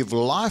will give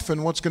life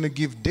and what's going to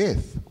give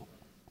death.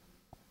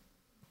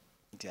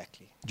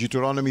 Exactly.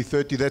 Deuteronomy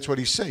 30, that's what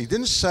he said. He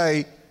didn't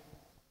say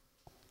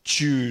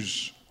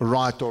choose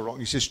right or wrong.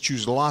 He says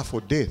choose life or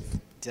death.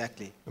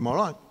 Exactly. Am I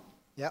right?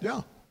 Yep.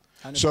 Yeah.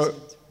 100%. So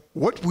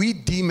what we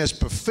deem as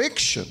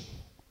perfection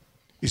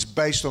is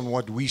based on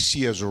what we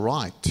see as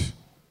right.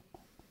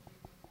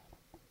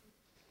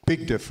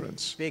 Big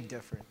difference. Big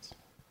difference.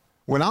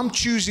 When I'm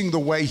choosing the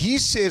way he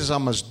says I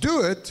must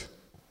do it,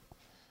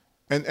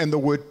 and the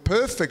word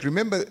perfect,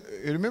 remember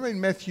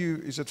in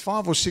Matthew, is it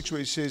 5 or 6 where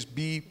he says,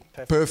 be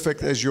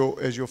perfect as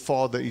your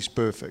Father is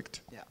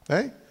perfect. Yeah.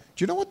 Hey?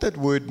 Do you know what that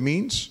word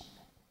means?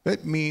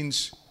 That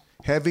means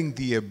having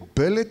the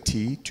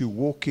ability to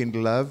walk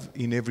in love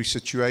in every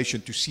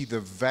situation, to see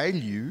the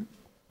value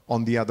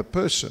on the other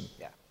person.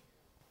 Yeah.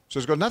 So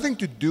it's got nothing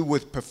to do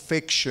with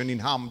perfection in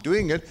how I'm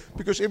doing it,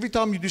 because every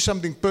time you do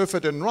something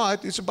perfect and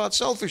right, it's about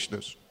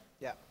selfishness.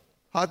 Yeah.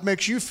 How it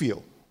makes you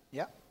feel.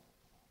 Yeah.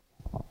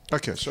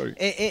 Okay, sorry.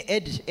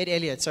 Ed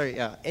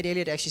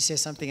Elliott actually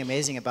says something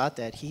amazing about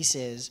that. He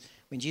says,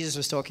 when Jesus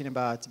was talking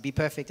about be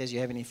perfect as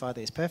your heavenly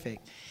Father is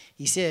perfect,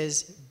 he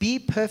says, be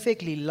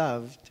perfectly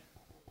loved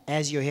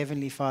as your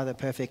heavenly Father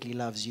perfectly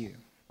loves you.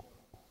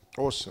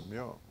 Awesome,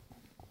 yeah.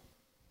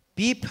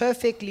 Be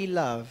perfectly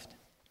loved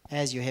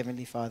as your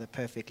heavenly Father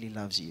perfectly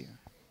loves you.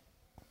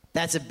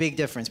 That's a big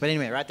difference. But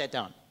anyway, write that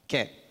down.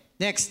 Okay.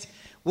 Next.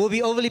 Will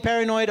be overly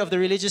paranoid of the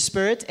religious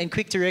spirit and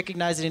quick to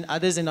recognize it in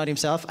others and not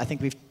himself. I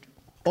think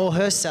or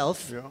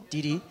herself, yeah.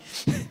 Didi.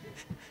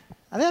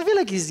 I feel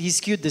like he's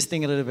skewed this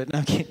thing a little bit. No,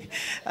 okay.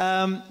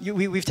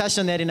 We've touched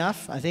on that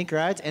enough, I think,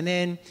 right? And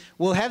then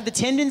we'll have the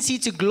tendency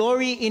to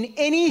glory in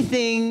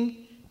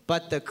anything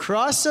but the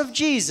cross of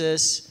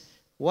Jesus,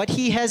 what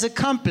he has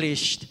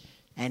accomplished,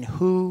 and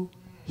who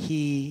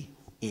he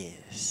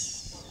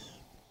is.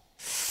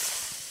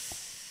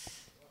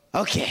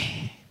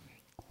 Okay.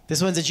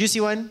 This one's a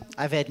juicy one.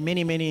 I've had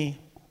many,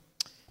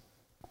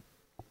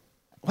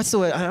 what's the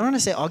word? I don't want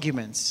to say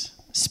arguments.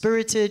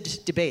 Spirited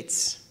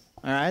debates.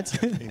 All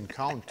right?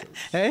 Encounters.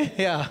 Hey?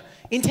 Yeah.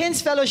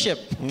 Intense fellowship.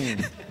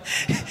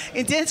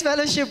 Intense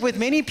fellowship with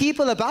many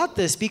people about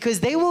this, because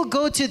they will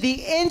go to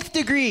the nth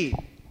degree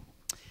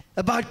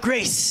about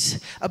grace,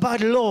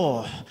 about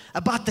law,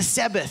 about the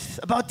Sabbath,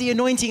 about the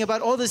anointing,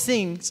 about all those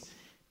things.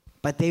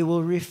 But they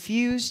will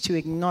refuse to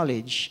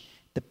acknowledge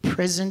the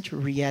present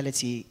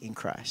reality in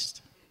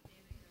Christ.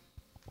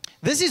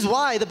 This is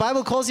why the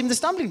Bible calls him the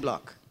stumbling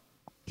block.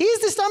 He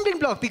is the stumbling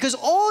block, because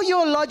all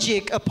your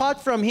logic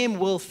apart from him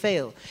will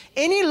fail.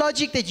 Any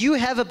logic that you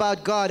have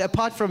about God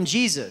apart from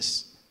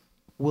Jesus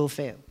will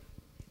fail.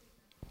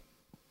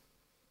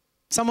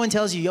 Someone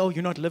tells you,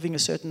 you're not living a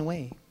certain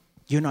way.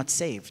 You're not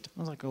saved.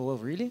 I was like, oh, well,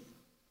 really?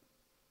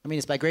 I mean,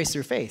 it's by grace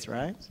through faith,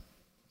 right?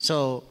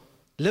 So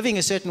living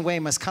a certain way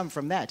must come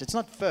from that. It's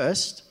not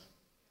first.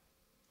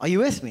 Are you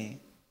with me?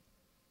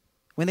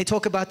 When they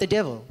talk about the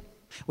devil,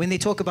 when they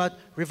talk about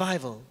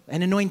revival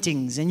and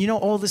anointings and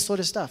all this sort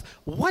of stuff,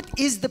 what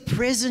is the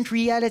present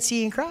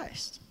reality in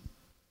Christ?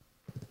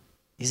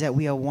 Is that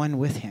we are one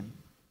with him.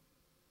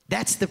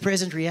 That's the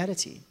present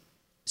reality.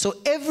 So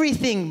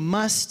everything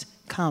must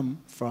come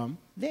from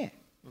there.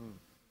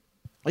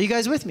 Are you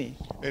guys with me?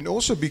 And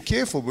also be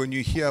careful when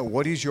you hear,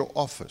 what is your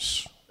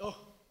office? Oh.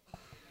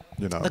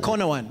 The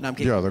corner one. No, I'm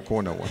kidding. Yeah, the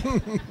corner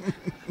one.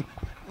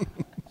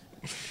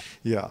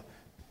 Yeah.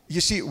 You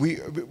see,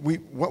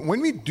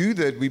 when we do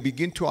that, we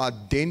begin to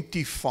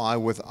identify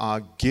with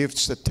our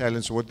gifts, the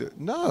talents.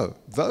 No,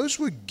 those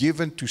were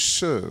given to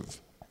serve.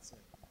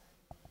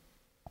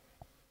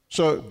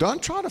 So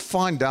don't try to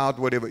find out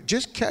whatever.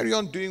 Just carry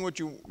on doing what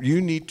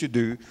you need to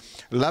do,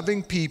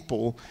 loving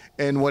people,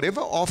 and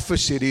whatever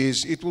office it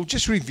is, it will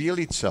just reveal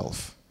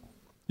itself.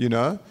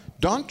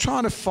 Don't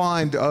try to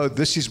find,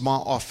 this is my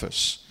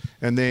office,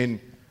 and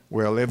then,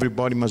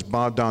 everybody must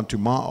bow down to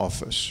my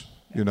office.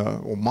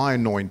 Or my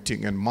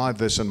anointing and my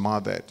this and my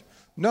that.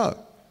 No.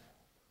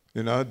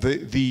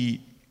 The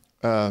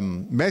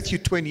Matthew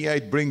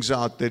 28 brings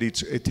out that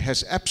it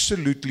has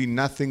absolutely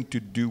nothing to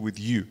do with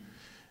you.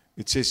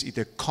 It says it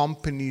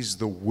accompanies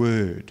the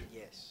word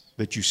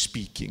that you're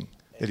speaking,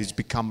 that it's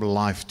become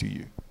life to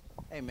you.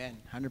 Amen,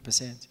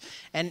 100%.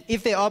 And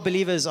if there are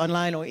believers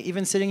online or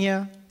even sitting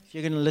here, if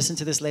you're going to listen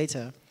to this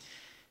later,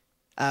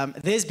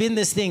 there's been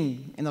this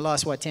thing in the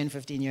last, 10,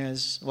 15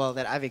 years,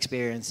 that I've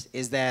experienced,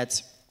 is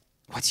that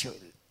what's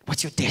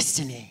your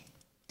destiny?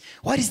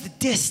 What is the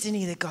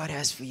destiny that God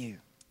has for you?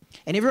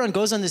 And everyone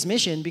goes on this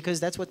mission because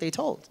that's what they're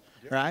told,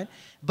 right?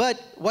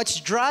 But what's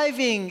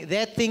driving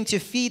that thing to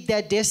feed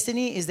that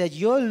destiny is that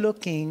you're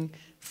looking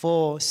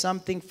for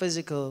something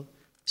physical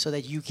so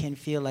that you can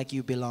feel like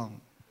you belong.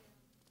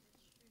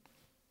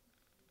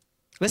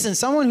 Listen,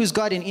 someone who's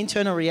got an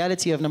internal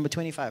reality of number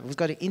 25, who's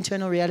got an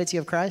internal reality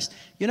of Christ,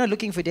 you're not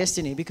looking for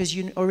destiny because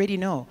you already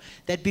know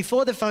that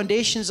before the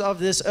foundations of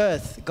this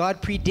earth,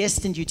 God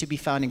predestined you to be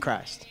found in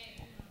Christ.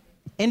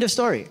 End of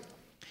story.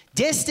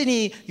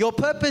 Destiny, your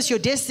purpose, your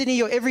destiny,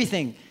 your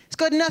everything. It's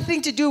got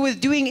nothing to do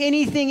with doing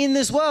anything in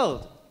this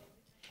world.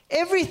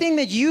 Everything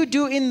that you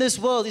do in this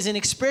world is an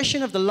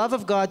expression of the love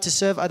of God to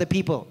serve other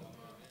people.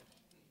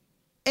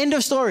 End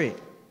of story.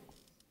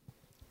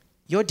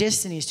 Your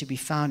destiny is to be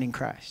found in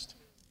Christ.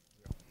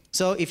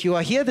 So if you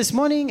are here this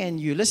morning and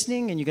you're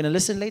listening and you're going to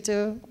listen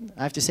later,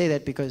 I have to say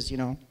that because,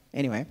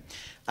 anyway.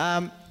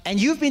 And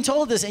you've been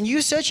told this and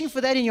you're searching for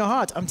that in your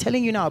heart. I'm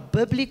telling you now,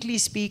 biblically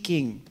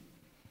speaking,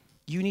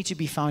 you need to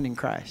be found in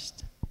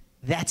Christ.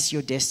 That's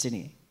your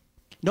destiny.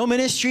 No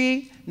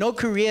ministry, no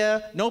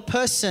career, no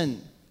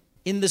person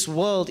in this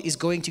world is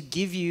going to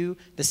give you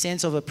the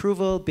sense of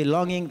approval,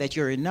 belonging, that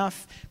you're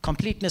enough,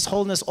 completeness,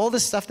 wholeness, all the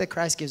stuff that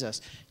Christ gives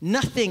us.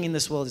 Nothing in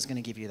this world is going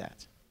to give you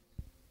that.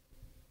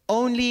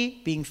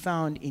 Only being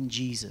found in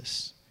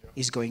Jesus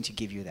is going to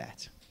give you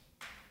that.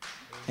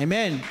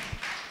 Amen.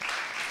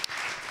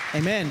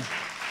 Amen.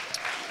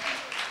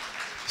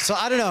 So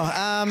I don't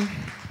know.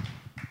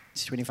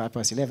 It's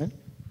 11:25.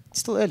 It's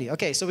still early.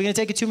 Okay, so we're going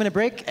to take a 2-minute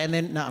break and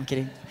then... No, I'm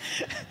kidding.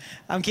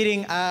 I'm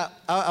kidding. I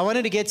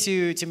wanted to get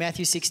to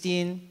Matthew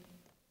 16,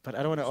 but I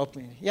don't want to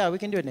open it. Yeah, we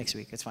can do it next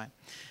week. It's fine.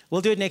 We'll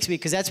do it next week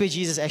because that's where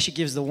Jesus actually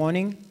gives the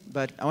warning,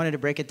 but I wanted to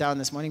break it down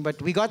this morning.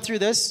 But we got through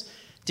this.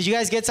 Did you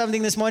guys get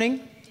something this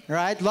morning? All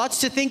right,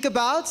 lots to think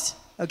about.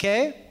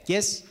 Okay,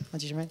 yes?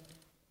 Auntie Shemaine?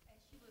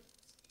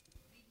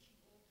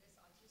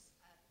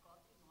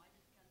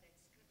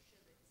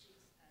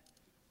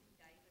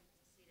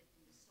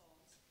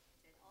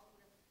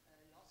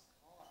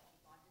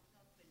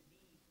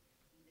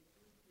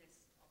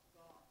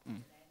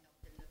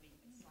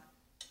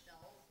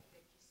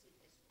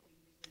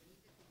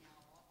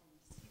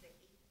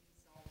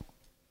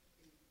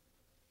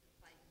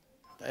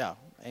 Yeah,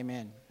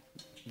 amen.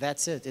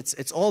 That's it.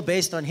 It's all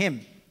based on Him.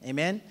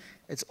 Amen.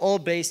 It's all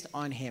based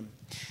on Him.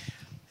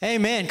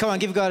 Amen. Come on,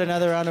 give God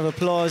another round of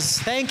applause.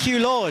 Thank you,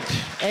 Lord.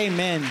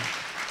 Amen.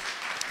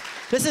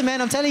 Listen,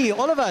 man, I'm telling you,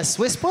 all of us,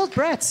 we're spoiled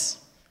brats.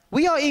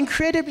 We are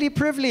incredibly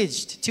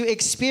privileged to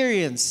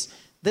experience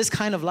this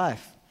kind of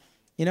life.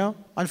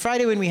 On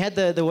Friday when we had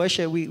the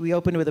worship, we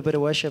opened with a bit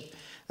of worship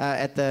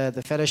at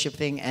the fellowship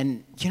thing.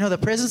 And, the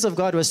presence of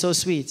God was so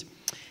sweet.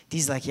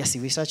 He's like, yes,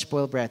 we're such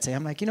spoiled brats.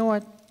 I'm like, you know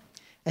what?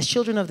 As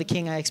children of the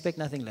King, I expect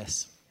nothing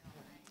less.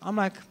 I'm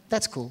like,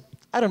 that's cool.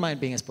 I don't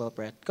mind being a spoiled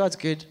brat. God's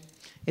good.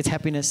 It's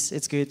happiness.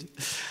 It's good.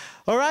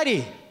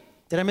 Alrighty.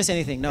 Did I miss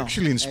anything? No.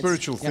 Actually, in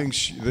spiritual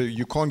things,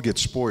 you can't get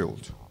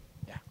spoiled,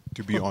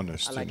 to be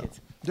honest. I like it.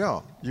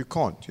 Yeah, you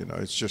can't.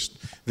 It's just,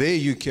 there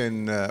you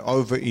can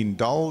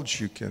overindulge.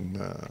 You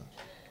can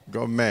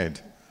go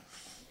mad.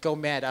 Go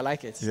mad. I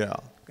like it. Yeah.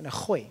 I'm going to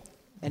gooi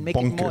and make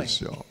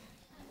Bonkers, it more.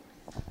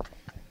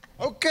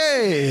 Yeah.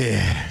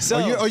 Okay.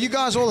 So, are you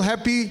guys all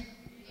happy?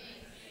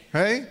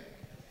 Hey?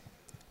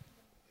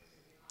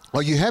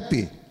 Are you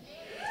happy?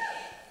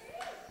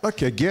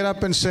 Okay, get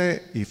up and say,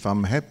 if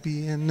I'm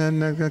happy, and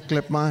then I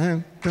clap my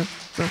hand.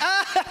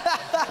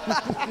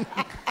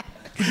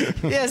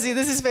 Yeah, see,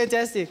 this is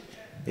fantastic.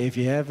 If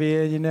you're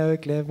happy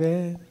and clap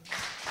it.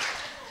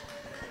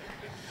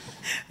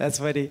 That's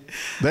funny.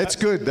 That's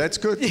good. That's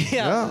good.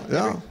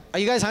 Yeah. Are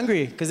you guys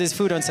hungry? Because there's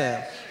food on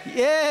sale.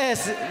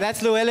 Yes,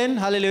 that's Llewellyn.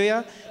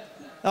 Hallelujah.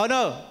 Oh,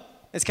 no.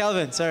 It's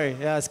Calvin. Sorry.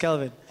 Yeah, it's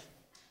Calvin.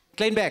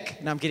 Clean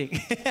back. No, I'm kidding.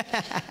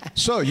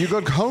 So, you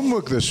got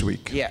homework this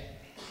week. Yeah.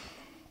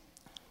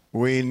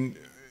 When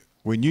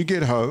you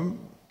get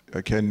home,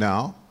 okay,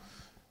 now,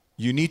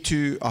 you need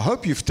to, I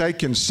hope you've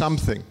taken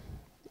something,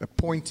 a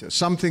pointer,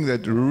 something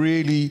that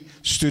really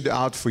stood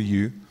out for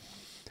you.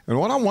 And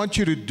what I want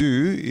you to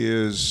do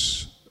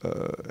is,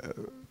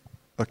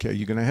 okay,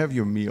 you're going to have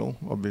your meal,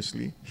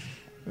 obviously.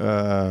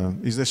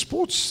 Is there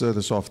sports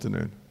this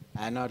afternoon?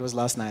 I know it was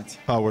last night.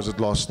 Oh, was it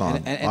last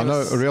night? And I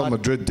know Real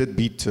Madrid did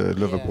beat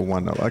Liverpool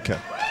 1-0. Okay.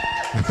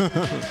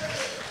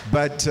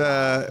 But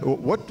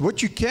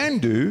what you can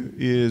do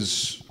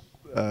is,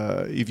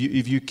 if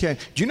you can,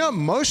 do you know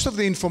most of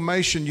the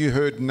information you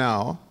heard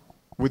now,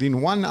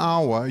 within 1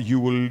 hour, you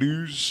will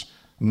lose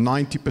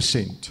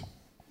 90%.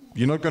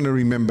 You're not going to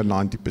remember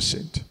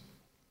 90%.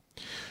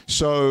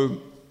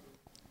 So,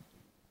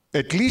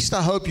 at least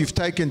I hope you've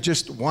taken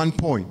just 1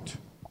 point.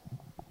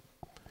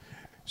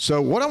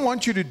 So what I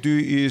want you to do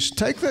is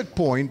take that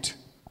point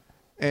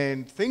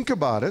and think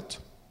about it,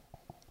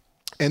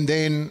 and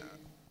then,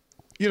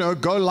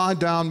 go lie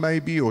down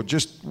maybe, or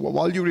just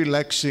while you're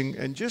relaxing,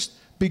 and just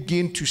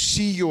begin to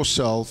see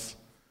yourself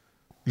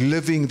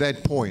living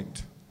that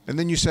point. And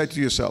then you say to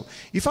yourself,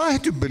 if I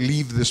had to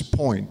believe this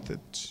point,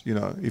 that,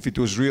 if it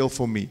was real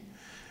for me,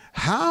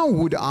 how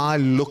would I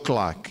look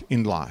like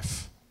in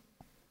life?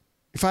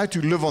 If I had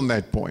to live on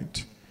that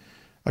point,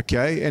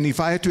 okay, and if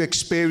I had to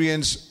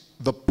experience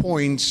the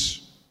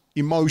point's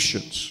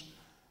emotions,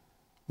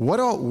 what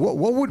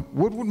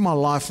would my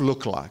life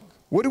look like?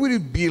 What would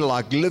it be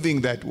like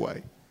living that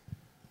way?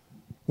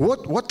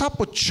 What type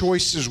of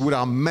choices would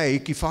I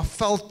make if I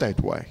felt that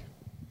way?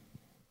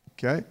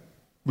 Okay,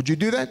 would you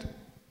do that?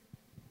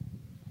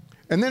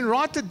 And then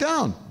write it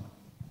down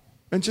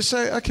and just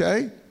say,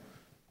 okay,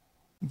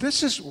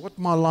 this is what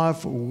my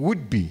life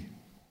would be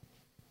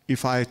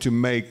if I had to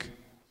make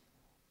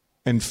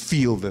and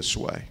feel this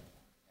way.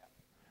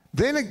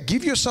 Then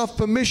give yourself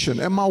permission.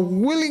 Am I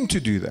willing to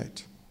do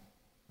that?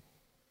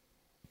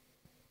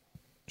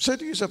 Say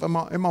to yourself,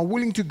 am I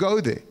willing to go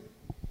there?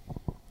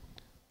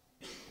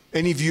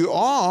 And if you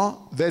are,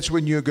 that's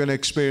when you're going to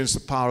experience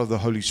the power of the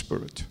Holy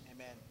Spirit.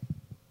 Amen.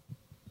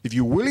 If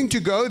you're willing to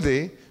go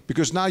there,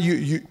 because now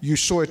you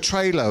saw a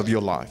trailer of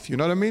your life. You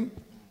know what I mean?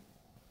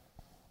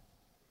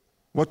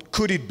 What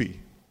could it be?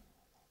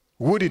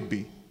 Would it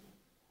be?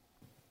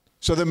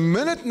 So the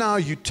minute now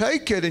you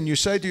take it and you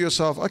say to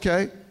yourself,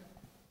 okay,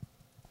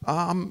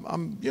 I'm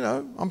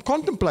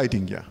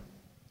contemplating here.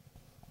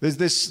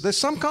 There's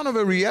some kind of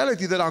a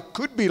reality that I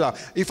could be like.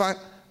 If I,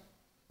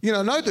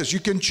 notice, you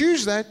can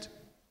choose that.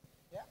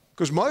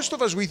 Because most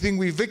of us, we think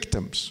we're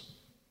victims.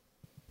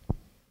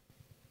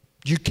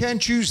 You can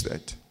choose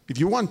that if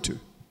you want to.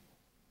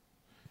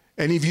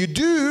 And if you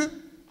do,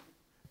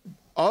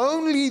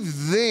 only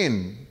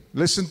then,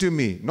 listen to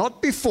me,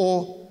 not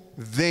before,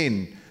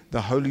 then the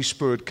Holy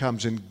Spirit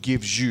comes and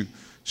gives you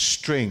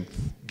strength,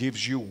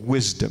 gives you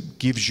wisdom,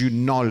 gives you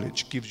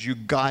knowledge, gives you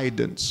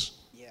guidance.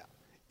 Yeah.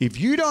 If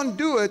you don't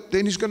do it,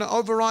 then He's going to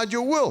override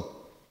your will.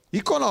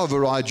 He can't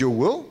override your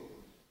will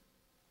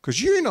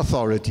because you're in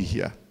authority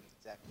here.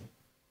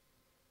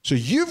 So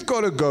you've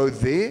got to go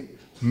there,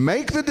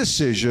 make the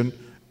decision,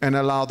 and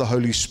allow the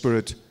Holy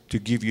Spirit to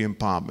give you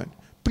empowerment.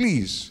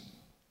 Please,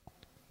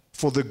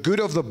 for the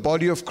good of the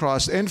body of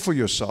Christ and for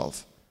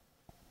yourself,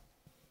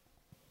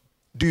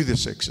 do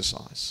this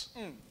exercise.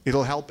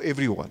 It'll help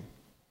everyone.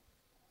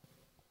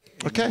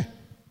 Okay.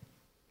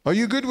 Are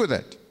you good with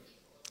that?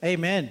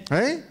 Amen.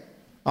 Hey?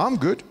 I'm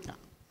good.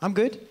 I'm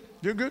good.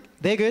 You're good?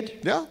 They're good.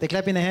 Yeah. They're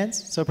clapping their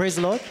hands. So praise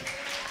the Lord.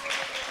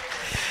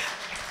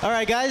 All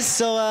right, guys.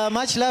 So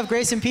much love,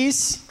 grace, and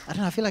peace. I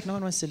don't know. I feel like no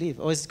one wants to leave.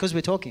 Or is it because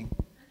we're talking?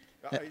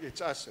 It's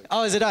us.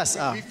 Oh, is it us?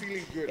 We're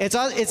feeling good.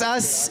 It's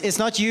us. It's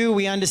not you.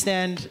 We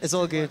understand. It's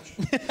all good.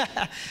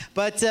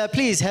 But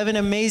please, have an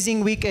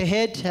amazing week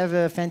ahead. Have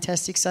a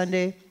fantastic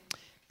Sunday.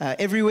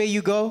 Everywhere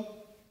you go,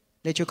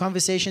 let your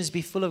conversations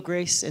be full of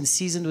grace and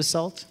seasoned with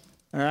salt.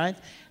 All right?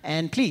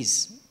 And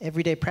please,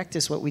 every day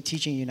practice what we're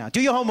teaching you now. Do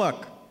your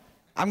homework.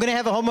 I'm going to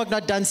have a homework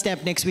not done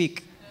stamp next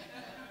week.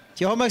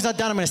 If your homework's not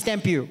done, I'm going to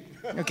stamp you.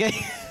 Okay?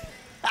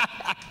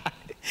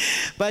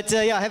 But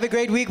have a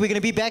great week. We're going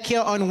to be back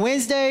here on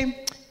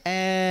Wednesday.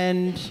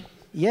 And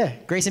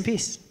grace and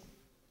peace.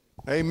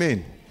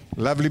 Amen.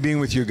 Lovely being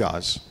with you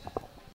guys.